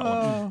 well, that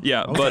one.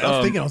 Yeah, but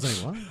I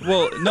was like, what?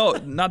 Well, no,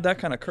 not that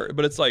kind of curse,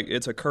 but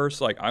it's a curse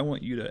I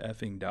want you to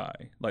effing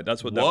die.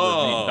 That's what that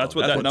word means. That's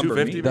what that number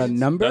means. The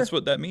number? That's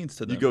what that means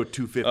to them. You go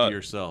 250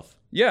 yourself.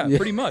 Yeah,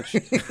 pretty much.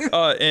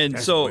 And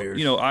so, weird.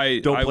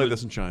 Don't play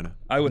this in China.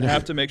 I would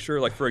have to make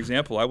sure, for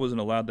example, I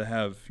wasn't allowed to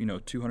have,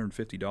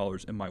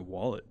 $250 in my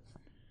wallet.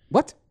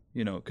 What?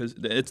 Because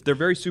they're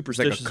very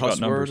superstitious cuss about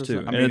numbers word or too,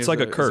 something? and I mean, it's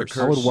like a curse.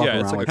 I would walk Yeah,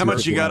 it's around like with How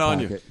much you 250 got in my on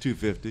you? pocket.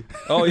 250.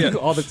 Oh yeah,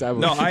 All the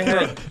time. No, I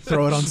had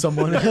Throw it on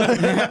someone.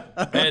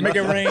 and, Make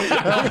it rain.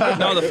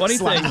 No, the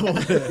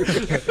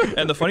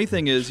funny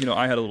thing is,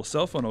 I had a little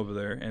cell phone over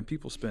there, and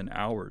people spend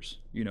hours,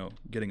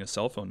 getting a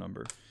cell phone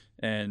number,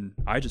 and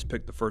I just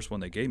picked the first one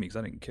they gave me because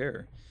I didn't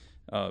care.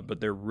 But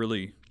they're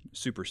really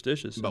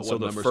superstitious. About and so what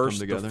the numbers come first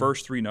together? the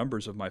first three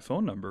numbers of my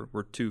phone number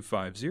were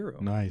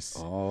 250. Nice.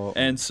 Oh.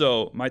 And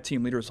so my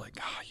team leader was like,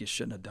 you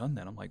shouldn't have done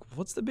that. I'm like,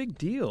 what's the big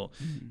deal?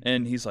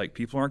 And he's like,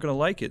 people aren't going to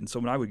like it. And so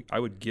when I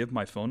would give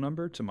my phone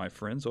number to my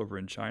friends over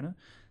in China,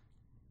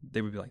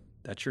 they would be like,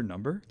 that's your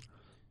number?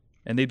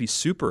 And they'd be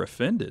super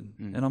offended.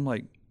 And I'm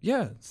like,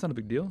 yeah, it's not a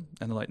big deal.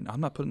 And they're like,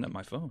 I'm not putting that in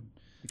my phone.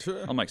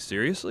 I'm like,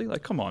 seriously?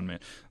 Come on, man.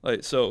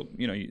 So,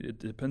 it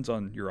depends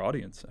on your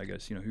audience, I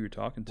guess, who you're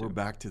talking to. We're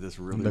back to this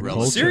really The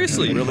relative. culture.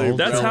 Seriously, Really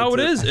that's how it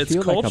relative. is.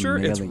 It's culture,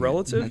 it's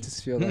relative. I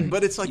just feel like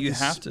But it's like You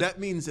have to- that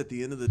means at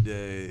the end of the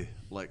day,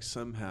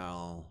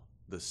 somehow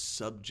the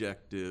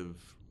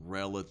subjective,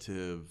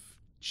 relative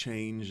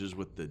changes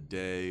with the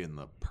day and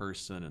the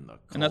person and the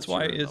culture. And that's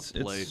why and the it's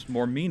place.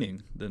 more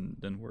meaning than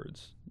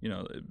words.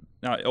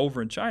 Now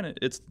over in China,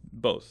 it's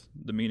both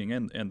the meaning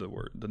and the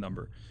word, the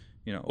number.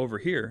 Over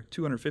here,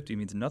 250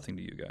 means nothing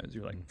to you guys.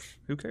 You're like,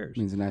 who cares?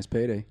 means a nice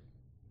payday.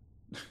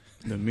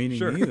 The meaning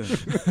Sure. either.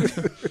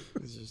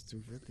 It's just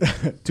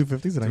 250.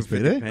 250 is a nice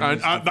payday.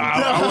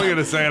 I wasn't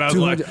gonna say it. I was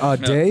like, A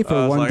day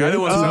for one day.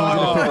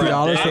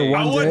 $250 for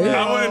one day.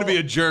 I wanted to be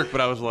a jerk,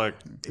 but I was like,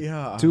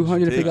 Yeah.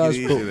 $250 take it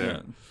easy for.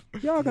 there.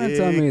 Y'all gonna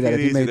tell me that Take if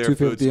it you made easy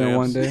there, $250 in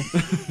one food day?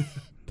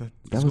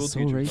 That was so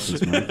School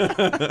racist,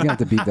 man. You have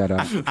to beat that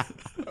up.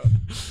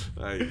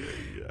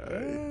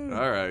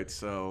 All right,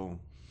 so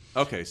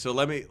okay, so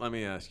let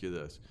me ask you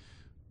this.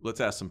 Let's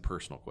ask some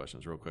personal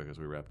questions real quick as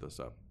we wrap this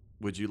up.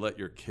 Would you let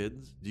your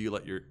kids? Do you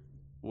let your?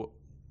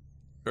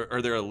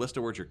 Are there a list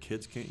of words your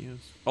kids can't use?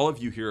 All of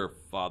you here are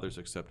fathers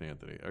except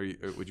Anthony.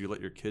 Would you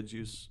let your kids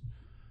use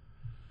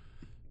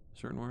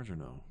certain words or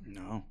no?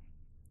 No.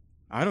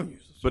 I don't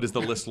use this. But is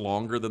the list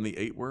longer than the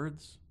 8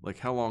 words?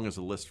 How long is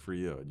the list for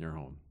you in your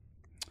home?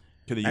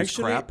 Can they use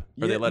crap?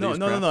 Are they allowed to use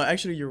crap? No.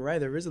 Actually, you're right.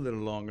 There is a little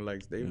longer.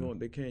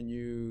 They can't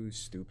use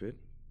stupid.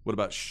 What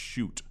about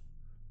shoot?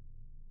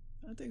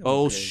 I think.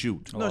 Oh, okay.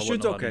 shoot. Oh, I No, wasn't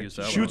shoot's allowed to okay. use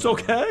that one. Shoot's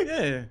okay?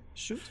 Yeah.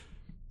 Shoot.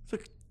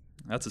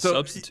 That's a So,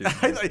 substitute.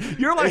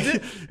 You're like,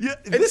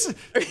 this is,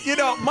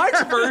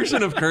 Mike's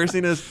version of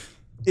cursing is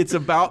it's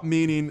about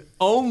meaning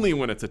only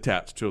when it's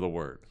attached to the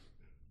word.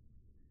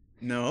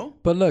 No.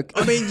 But look,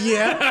 I mean,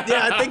 yeah,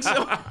 I think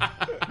so.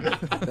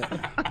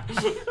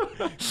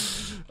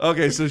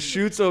 Okay, so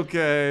shoot's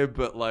okay,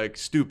 but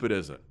stupid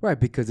isn't. right,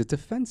 because it's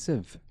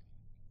offensive.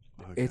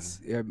 Okay. It's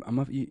if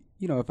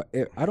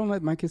I don't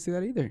let my kids say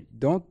that either.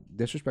 Don't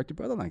disrespect your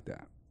brother like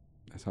that.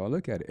 That's how I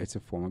look at it. It's a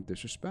form of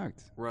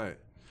disrespect. Right.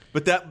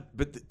 But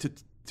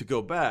to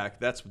go back,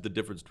 that's the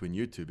difference between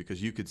you two,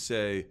 because you could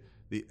say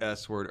the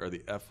S word or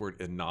the F word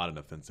in not an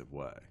offensive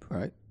way.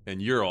 Right.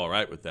 And you're all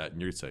right with that,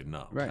 and you'd say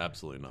no, Right.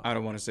 absolutely not. I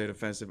don't want to say it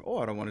offensive,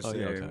 or I don't want to say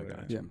yeah, it. okay,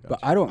 gotcha. Yeah. But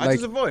I don't I like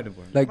just avoid the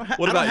word. like-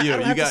 What about you? You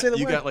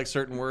got got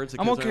certain words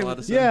that I'm kids okay aren't allowed to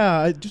with- say?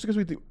 Yeah, just because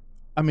we do.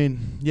 I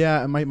mean,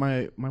 yeah, my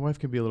wife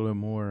can be a little bit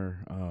more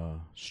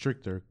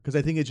stricter because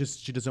I think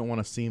she doesn't want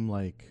to seem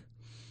like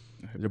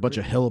there are a bunch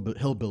of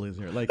hillbillies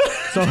here.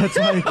 So it's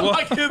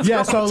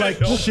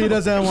she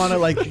doesn't want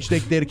to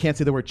they can't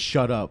say the word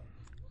shut up.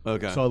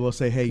 Okay. So they'll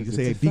say, hey, you can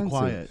say, hey, it's be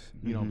offensive.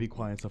 quiet. Be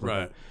quiet, stuff like Right.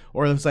 that.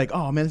 Or it's like,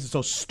 oh man, this is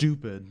so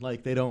stupid. We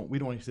don't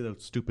want to say that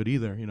it's stupid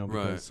either. Because,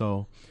 Right.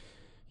 So,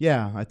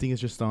 yeah, I think it's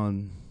just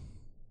on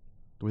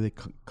the way they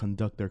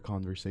conduct their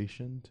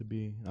conversation to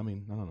be. I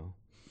mean, I don't know.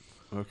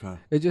 Okay.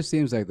 it just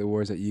seems like the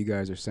words that you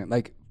guys are saying.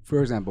 Like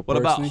for example, What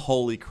about personally-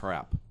 holy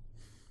crap?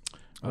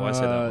 Oh, I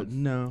said that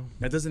one. No.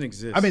 That doesn't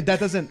exist. I mean, that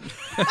doesn't.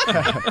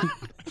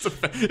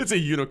 It's a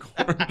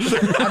unicorn.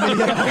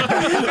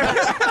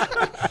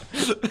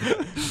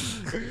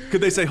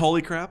 Could they say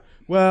holy crap?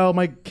 Well,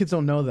 my kids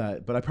don't know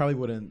that, but I probably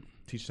wouldn't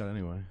teach that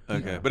anyway.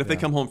 Okay, but if they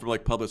come home from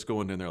like public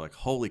school and they're like,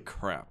 holy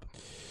crap,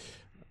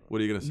 what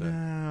are you gonna say?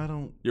 Nah, I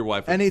don't. Your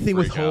wife would Anything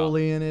with freak out.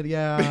 holy in it,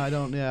 yeah, I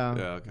don't. Yeah.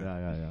 Yeah, okay.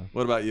 Yeah.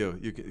 What about you?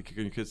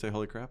 Can your kids say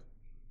holy crap?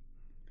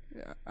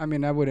 Yeah, I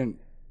mean, I wouldn't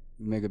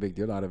make a big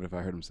deal out of it if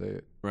I heard them say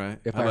it. Right.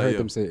 If How I about heard you?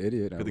 them say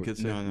idiot, I Could the would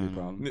kids say be a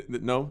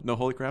problem. No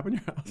holy crap in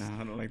your house? No,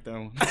 I don't like that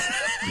one.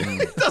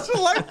 He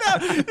doesn't like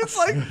that. It's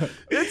like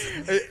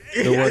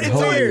The word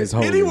holy is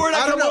holy. Any word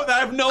I come up with, I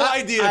have no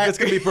idea if it's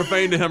gonna be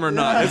profane to him or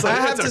not. It's like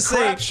I have it's to a say-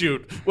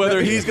 crapshoot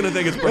whether he's gonna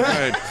think it's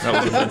profane.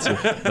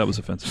 That was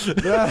offensive.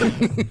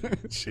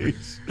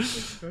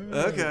 Jeez.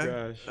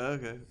 Okay.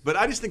 Okay. But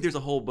I just think there's a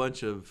whole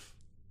bunch of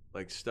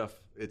like stuff.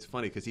 It's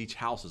funny because each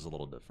house is a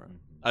little different.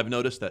 I've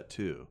noticed that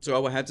too. So I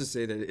would have to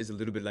say that it's a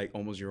little bit like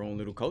almost your own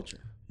little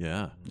culture.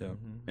 Yeah. Yeah.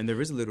 And there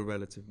is a little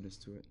relativeness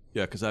to it.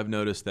 Yeah, because I've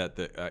noticed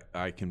that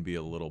I can be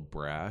a little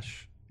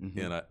brash,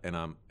 and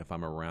if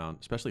I'm around,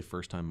 especially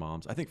first time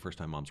moms. I think first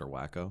time moms are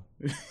wacko.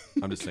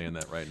 I'm just saying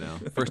that right now.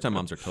 First time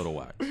moms are total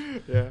whack.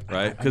 Yeah.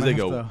 Right? Because they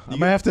go. I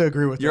might have to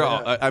agree with You're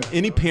that. all.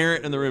 Any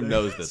parent in the room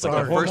knows this. Like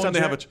the Sorry. first time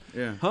they have a.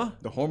 Yeah. Huh?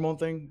 The hormone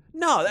thing?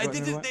 No, I What?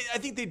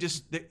 think they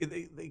just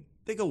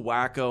they go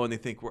wacko and they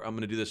think I'm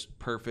going to do this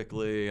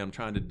perfectly. I'm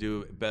trying to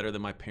do it better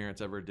than my parents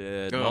ever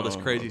did. And all this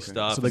crazy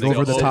stuff. So they And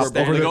go over the top,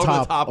 they over go the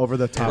top, over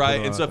the top. Right.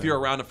 of And so if the- you're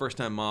around a first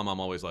time mom, I'm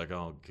always like,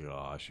 oh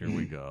gosh, here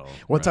we go.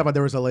 One Right. time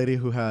there was a lady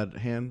who had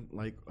hand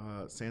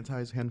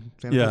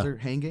sanitizer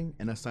hanging,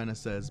 and a sign that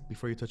says,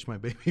 "Before you touch my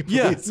baby, please."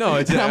 Yeah, no,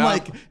 it's- and I'm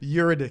like,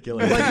 you're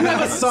ridiculous. Like you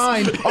have a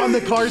sign on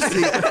the car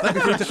seat, like,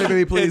 "Before you touch my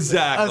baby, please."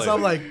 Exactly. And so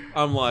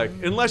I'm like,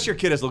 unless your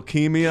kid has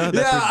leukemia, that's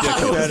yeah, I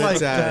ridiculous. was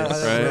like,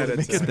 Right? that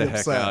makes Get me the heck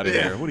upset. out of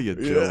here. What are you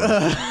doing?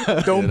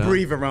 Don't You know?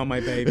 breathe around my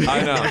baby.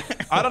 I know.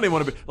 I don't even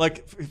want to be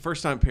like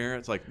first time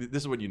parents. Like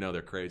this is when you know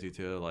they're crazy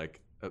too. Like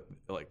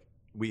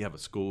we have a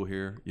school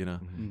here, you know.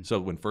 So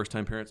when first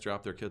time parents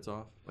drop their kids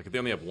off, like if they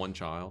only have one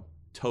child,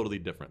 totally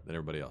different than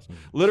everybody else.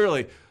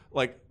 Literally,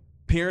 like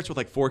parents with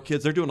like 4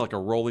 kids, they're doing like a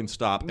rolling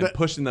stop and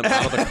pushing them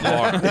out of the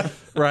car,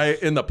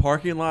 right in the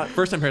parking lot.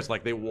 First time parents,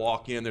 like they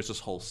walk in, there's this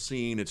whole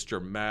scene. It's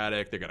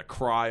dramatic. They're gonna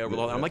cry over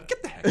the whole. I'm like,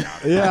 get the heck out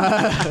of here.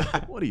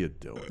 Yeah. What are you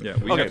doing? Yeah,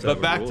 we okay, have to have but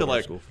a back rule to in our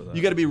like, school for that.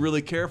 you got to be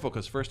really careful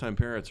because first-time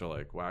parents are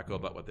like wacko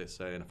about what they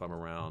say, and if I'm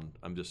around,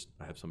 I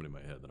have somebody in my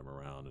head that I'm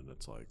around, and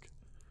it's like,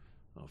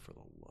 oh, for the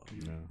love,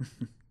 you know.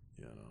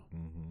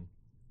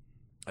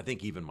 I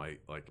think even my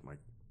I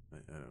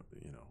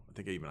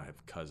think even I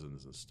have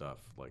cousins and stuff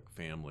like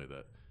family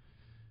that.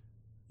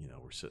 You know,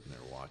 we're sitting there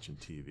watching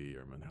TV,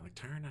 and they're like,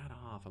 "Turn that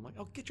off." I'm like,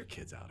 "Oh, get your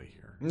kids out of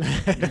here!"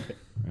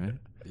 Right?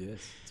 Yes.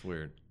 It's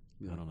weird.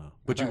 Yeah. I don't know,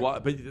 but you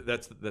watch. But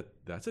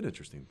that's an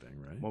interesting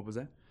thing, right? What was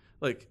that?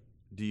 Like,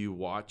 do you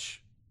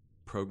watch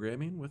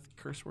programming with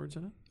curse words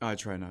in it? I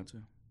try not to.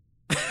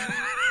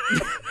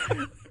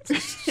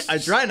 I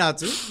try not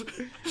to.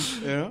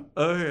 You know?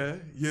 Okay,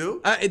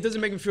 you? It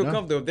doesn't make me feel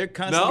comfortable. They're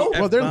constantly. No?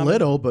 well, they're F-bombing.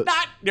 little, but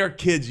Not their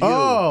kids. You.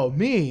 oh,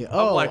 me.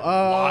 Oh, I'm like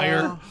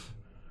liar.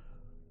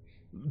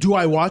 Do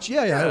I watch?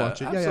 Yeah, I Yeah,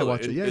 watch it. Yeah, I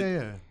watch it. absolutely.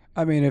 Yeah.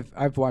 I mean, if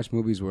I've watched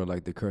movies where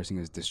like the cursing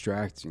is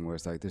distracting, where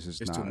it's like this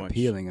is It's not too much.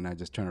 appealing, and I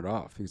just turn it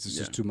off. It's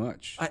just too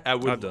much. I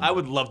would. done I that.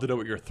 would love to know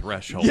what your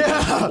threshold.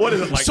 Yeah. Is. What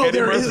is it like? So Eddie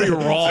there is Murphy a-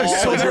 Raw.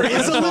 So there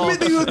is a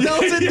limit,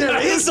 Nelson.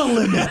 There is a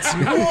limit.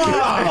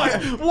 Wow.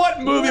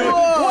 What movie?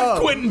 Whoa. What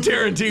Quentin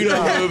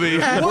Tarantino movie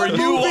were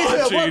you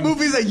watching? What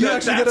movies that you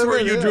actually That's get where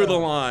over? you drew the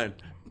line.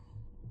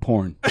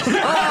 Porn. And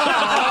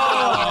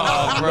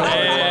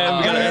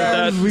we gotta edit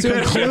that. We We have to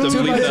conclude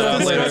bleep this that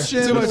out later.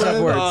 discussion. Too much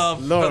tough words. Oh,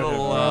 Lord.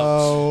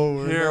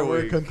 Oh, Here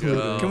we're we concluding.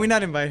 go. Can we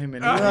not invite him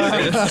anymore?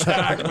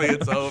 Exactly.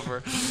 It's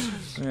over.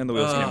 And the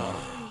wheels came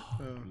off.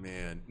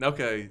 Man.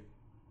 Okay.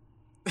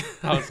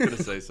 I was going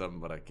to say something,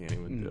 but I can't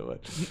even do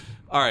it.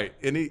 All right.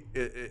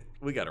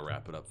 We got to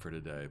wrap it up for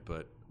today,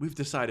 but we've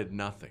decided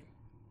nothing.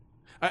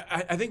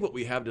 I think what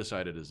we have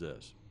decided is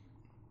this,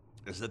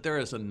 is that there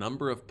is a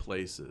number of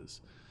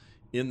places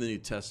in the New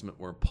Testament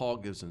where Paul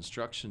gives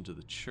instruction to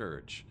the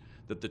church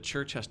that the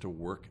church has to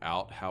work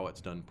out how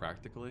it's done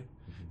practically,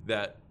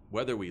 that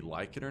whether we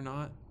like it or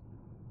not,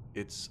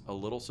 it's a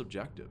little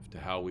subjective to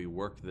how we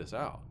work this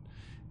out.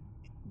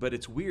 But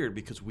it's weird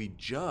because we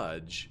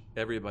judge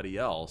everybody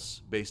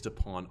else based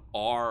upon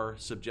our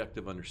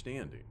subjective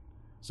understanding.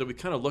 So we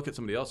kind of look at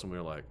somebody else and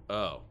we're like,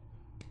 oh,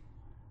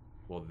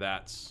 well,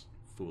 that's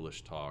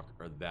foolish talk,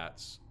 or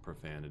that's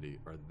profanity,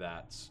 or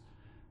that's...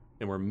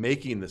 And we're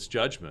making this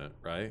judgment,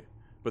 right?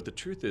 But the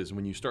truth is,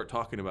 when you start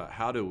talking about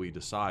how do we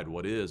decide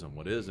what is and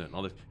what isn't, and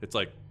all this, it's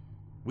like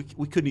we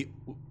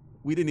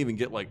didn't even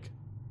get like...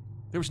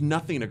 There was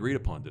nothing agreed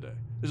upon today.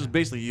 This is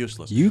basically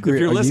useless. You agree? If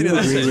you're listening to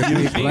agree this, with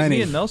me Me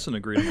plenty. and Nelson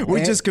agreed on We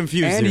one. just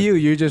confused and you.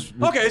 you're just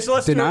okay, so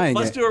let's denying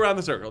it. do around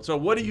the circle. So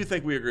what do you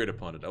think we agreed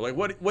upon today? Like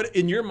what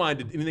in your mind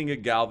did anything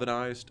get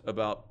galvanized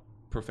about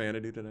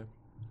profanity today?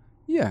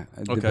 Yeah.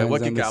 It Okay, depends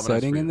what on can the galvanize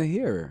setting for you? and the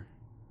hearer.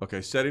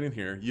 Okay, setting in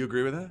here. You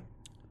agree with that?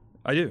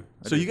 I do.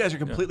 So you guys are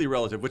completely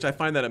relative, which I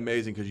find that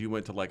amazing because you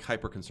went to like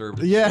hyper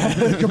conservative. Yeah,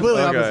 completely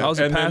opposite. I was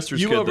a And then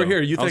pastor's you kid. over though.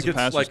 here, you I was think a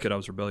it's pastor's like kid. I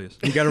was rebellious.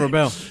 You got to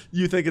rebel.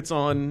 you think it's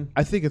on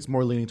I think it's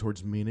more leaning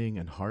towards meaning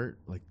and heart,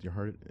 like your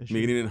heart issue.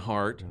 meaning and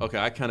heart. Okay,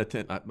 I kind of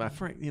tend. My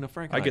Frank,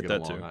 Frank. And I get that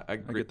along. too. I I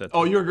get that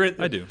Oh, too. you're great.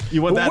 I do.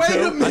 You want that Wait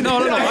too? a minute. No,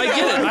 I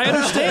get it. I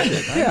understand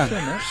it.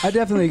 Yeah, I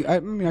definitely. I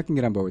mean, I can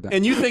get on board with that.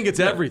 And you think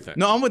it's everything?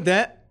 No, I'm with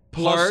that.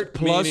 Heart,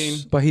 meaning,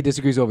 But he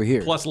disagrees over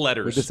here. plus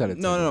letters. With this side of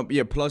the table. No.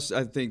 Yeah, plus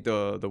I think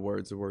the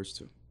words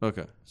too.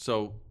 Okay,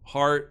 so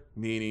heart,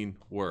 meaning,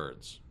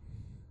 words,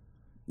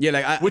 Yeah,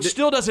 like which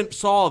still doesn't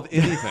solve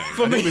anything.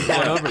 For me, we've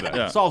gone over that.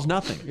 Yeah. Solves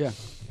nothing. Yeah.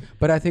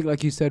 But I think,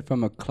 like you said,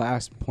 from a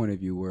class point of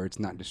view where it's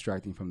not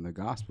distracting from the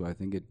gospel, I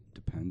think it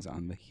depends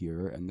on the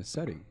hearer and the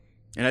setting.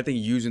 and I think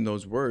using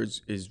those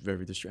words is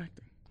very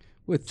distracting.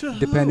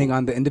 Depending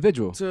on the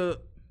individual.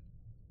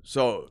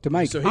 So To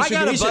Mike. So I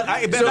got a buddy.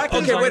 I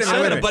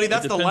got a buddy.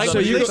 That's the language. So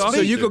you they so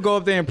speak. you could go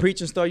up there and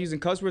preach and start using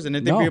cuss words and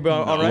then think No, you're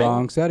about all right.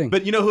 wrong setting.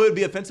 But you know who it would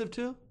be offensive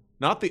to?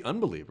 Not the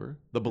unbeliever,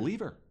 the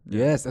believer.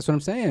 yes, that's what I'm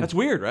saying. That's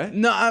weird, right?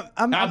 No,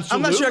 I'm not sure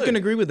I Absolutely. can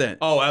agree with that.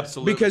 Oh,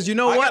 absolutely. Because you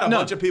know I what? got a No.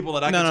 bunch of people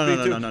that I No, can no, speak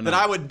no, to no, no, no. that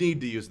I would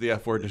need to use the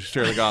F word to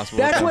share the gospel.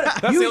 That's with.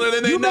 what That's the only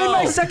thing they you know.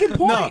 made my second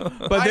point.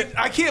 But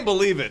I can't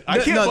believe it. I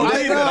can't no,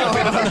 believe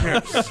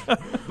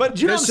it. But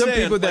you know there's what some I'm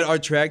saying? people that Like, are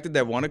attracted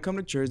that want to come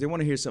to church. They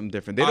want to hear something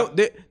different. They don't.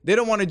 They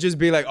don't want to just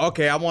be like,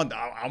 okay, I want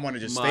to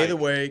just stay the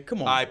Mike, way.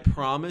 Come on. I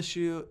promise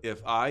you,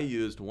 if I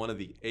used one of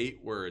the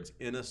 8 words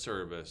in a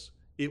service,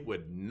 it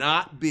would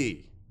not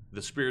be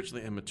the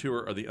spiritually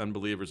immature or the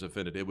unbelievers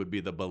offended. It would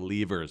be the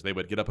believers. They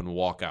would get up and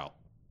walk out.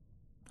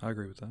 I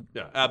agree with that.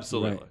 Yeah,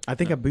 absolutely. Right. I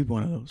think I'd be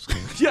one of those.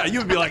 Yeah, you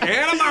would be like,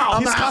 animal.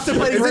 He's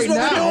contemplating right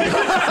now.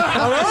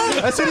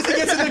 As soon as he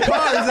gets in the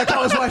car, he's like,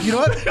 "Call his wife." You know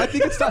what? I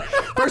think it's time.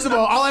 First of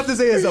all I have to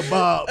say is,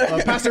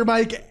 Pastor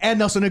Mike and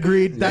Nelson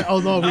agreed that. Oh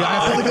no, I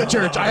have to leave the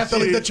church. I have to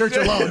leave the church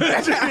alone.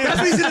 That's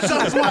what he's gonna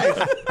tell his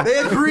wife. They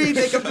agreed.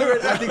 They come through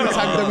it. I think it's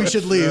time that we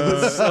should leave.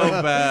 It's so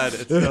bad.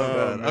 It's so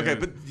bad. Okay,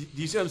 but do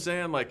you see what I'm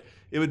saying? Like,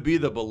 it would be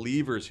the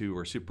believers who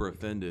were super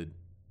offended.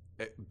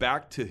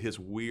 Back to his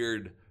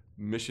weird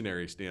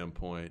missionary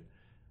standpoint,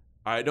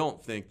 I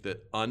don't think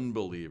that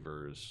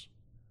unbelievers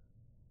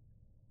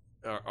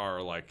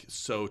are like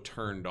so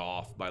turned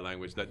off by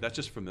language that's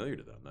just familiar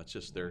to them. That's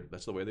just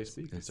that's the way they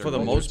speak. It's For their the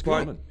culture. most It's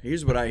part, common.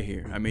 here's what I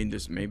hear. I mean,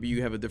 maybe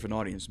you have a different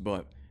audience,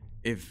 but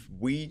if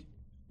we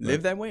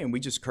live that way and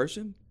we just curse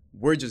them,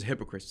 we're just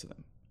hypocrites to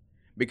them.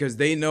 Because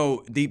they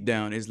know deep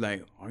down it's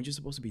like, aren't you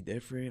supposed to be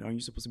different? Aren't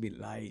you supposed to be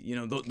light? You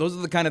know, those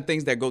are the kind of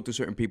things that go through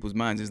certain people's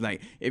minds. It's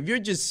like, if you're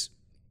just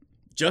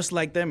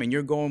like them and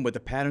you're going with the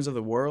patterns of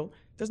the world,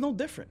 there's no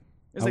different.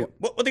 It's like,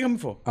 what are they coming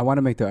for? I want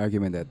to make the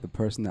argument that the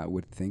person that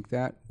would think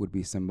that would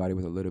be somebody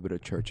with a little bit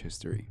of church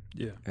history.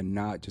 Yeah. And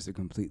not just a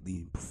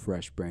completely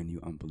fresh, brand new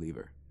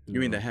unbeliever. You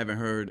mean they haven't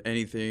heard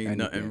anything.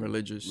 Nothing Anything.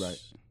 religious? Right.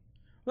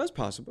 Well, that's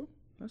possible.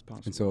 That's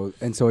possible.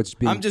 And so it's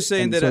being. I'm just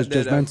saying and that- so it's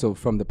that- judgmental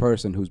from the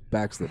person who's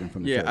backslidden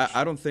from the church. Yeah,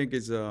 I don't think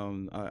it's.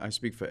 I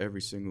speak for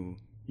every single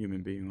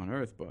human being on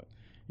earth, but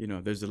you know,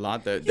 there's a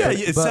lot that. Yeah,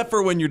 that except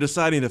for when you're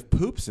deciding if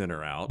poop's in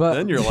or out.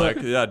 Then you're like,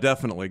 yeah,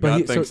 definitely.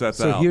 God thinks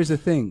that's out. So here's the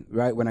thing,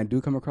 right? When I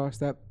do come across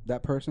that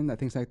person that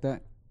thinks like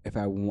that, if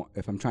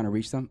I'm trying to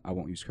reach them, I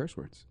won't use curse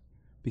words,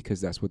 because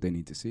that's what they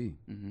need to see.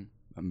 Mm-hmm.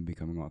 I'm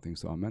becoming all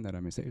things to all men that I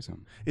may say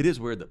something. It is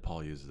weird that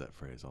Paul uses that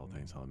phrase, all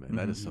things, all men.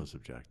 That is so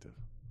subjective.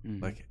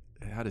 Mm-hmm. Like,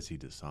 how does he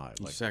decide?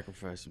 Like,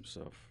 sacrifice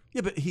himself.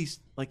 yeah, but he's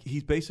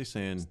basically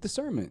saying,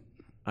 Discernment.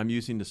 I'm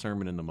using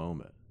discernment in the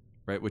moment,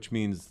 right? Which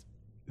means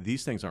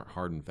these things aren't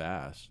hard and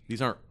fast.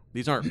 These aren't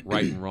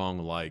right and wrong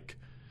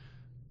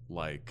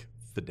like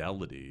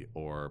fidelity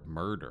or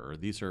murder.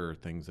 These are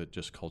things that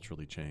just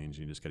culturally change.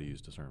 You just got to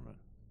use discernment.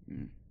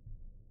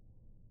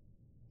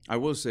 I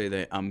will say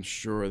that I'm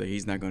sure that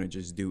he's not going to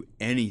just do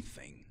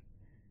anything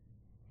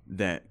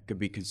that could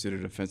be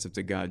considered offensive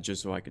to God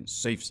just so I can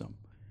save some.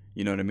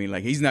 You know what I mean?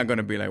 Like, he's not going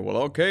to be like, well,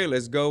 okay,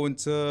 let's go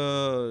into,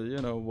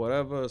 you know,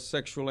 whatever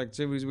sexual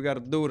activities we got to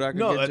do that I can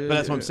No, get but you.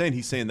 that's what I'm saying.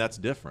 He's saying that's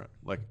different.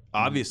 Like,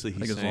 obviously, I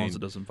he's think saying as long as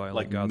it doesn't violate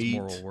like God's meat,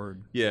 moral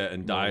word. Yeah,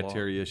 and moral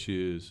dietary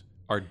issues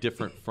are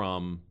different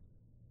from,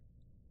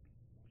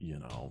 you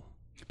know.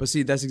 But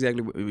see, that's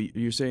exactly what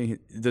you're saying.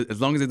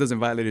 As long as it doesn't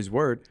violate his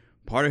word,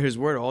 part of his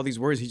word, all these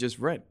words he just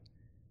read.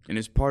 And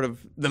it's part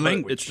of the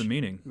language. It's the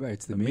meaning. Right,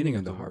 it's the meaning meaning of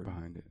and the the heart word.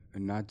 behind it,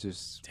 and not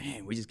just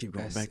Damn, we just keep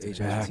going back to SHIT.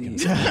 that.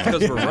 It's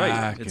because we're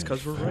right. It's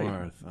because we're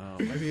right.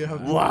 Maybe you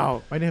have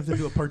Wow. Might have to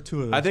do a part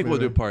 2 of this. I think we'll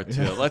maybe. do part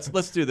 2.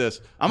 Let's do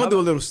this. I'm going to do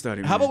a little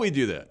study. How about we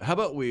do that? How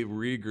about we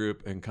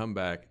regroup and come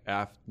back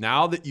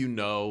now that you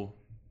know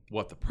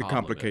what the problem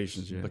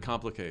complications, is, yeah. the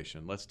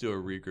complication. Let's do a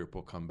regroup.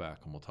 We'll come back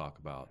and we'll talk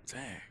about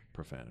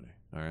profanity.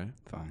 All right?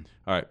 fine.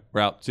 All right.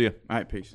 We're out. See ya. All right, peace.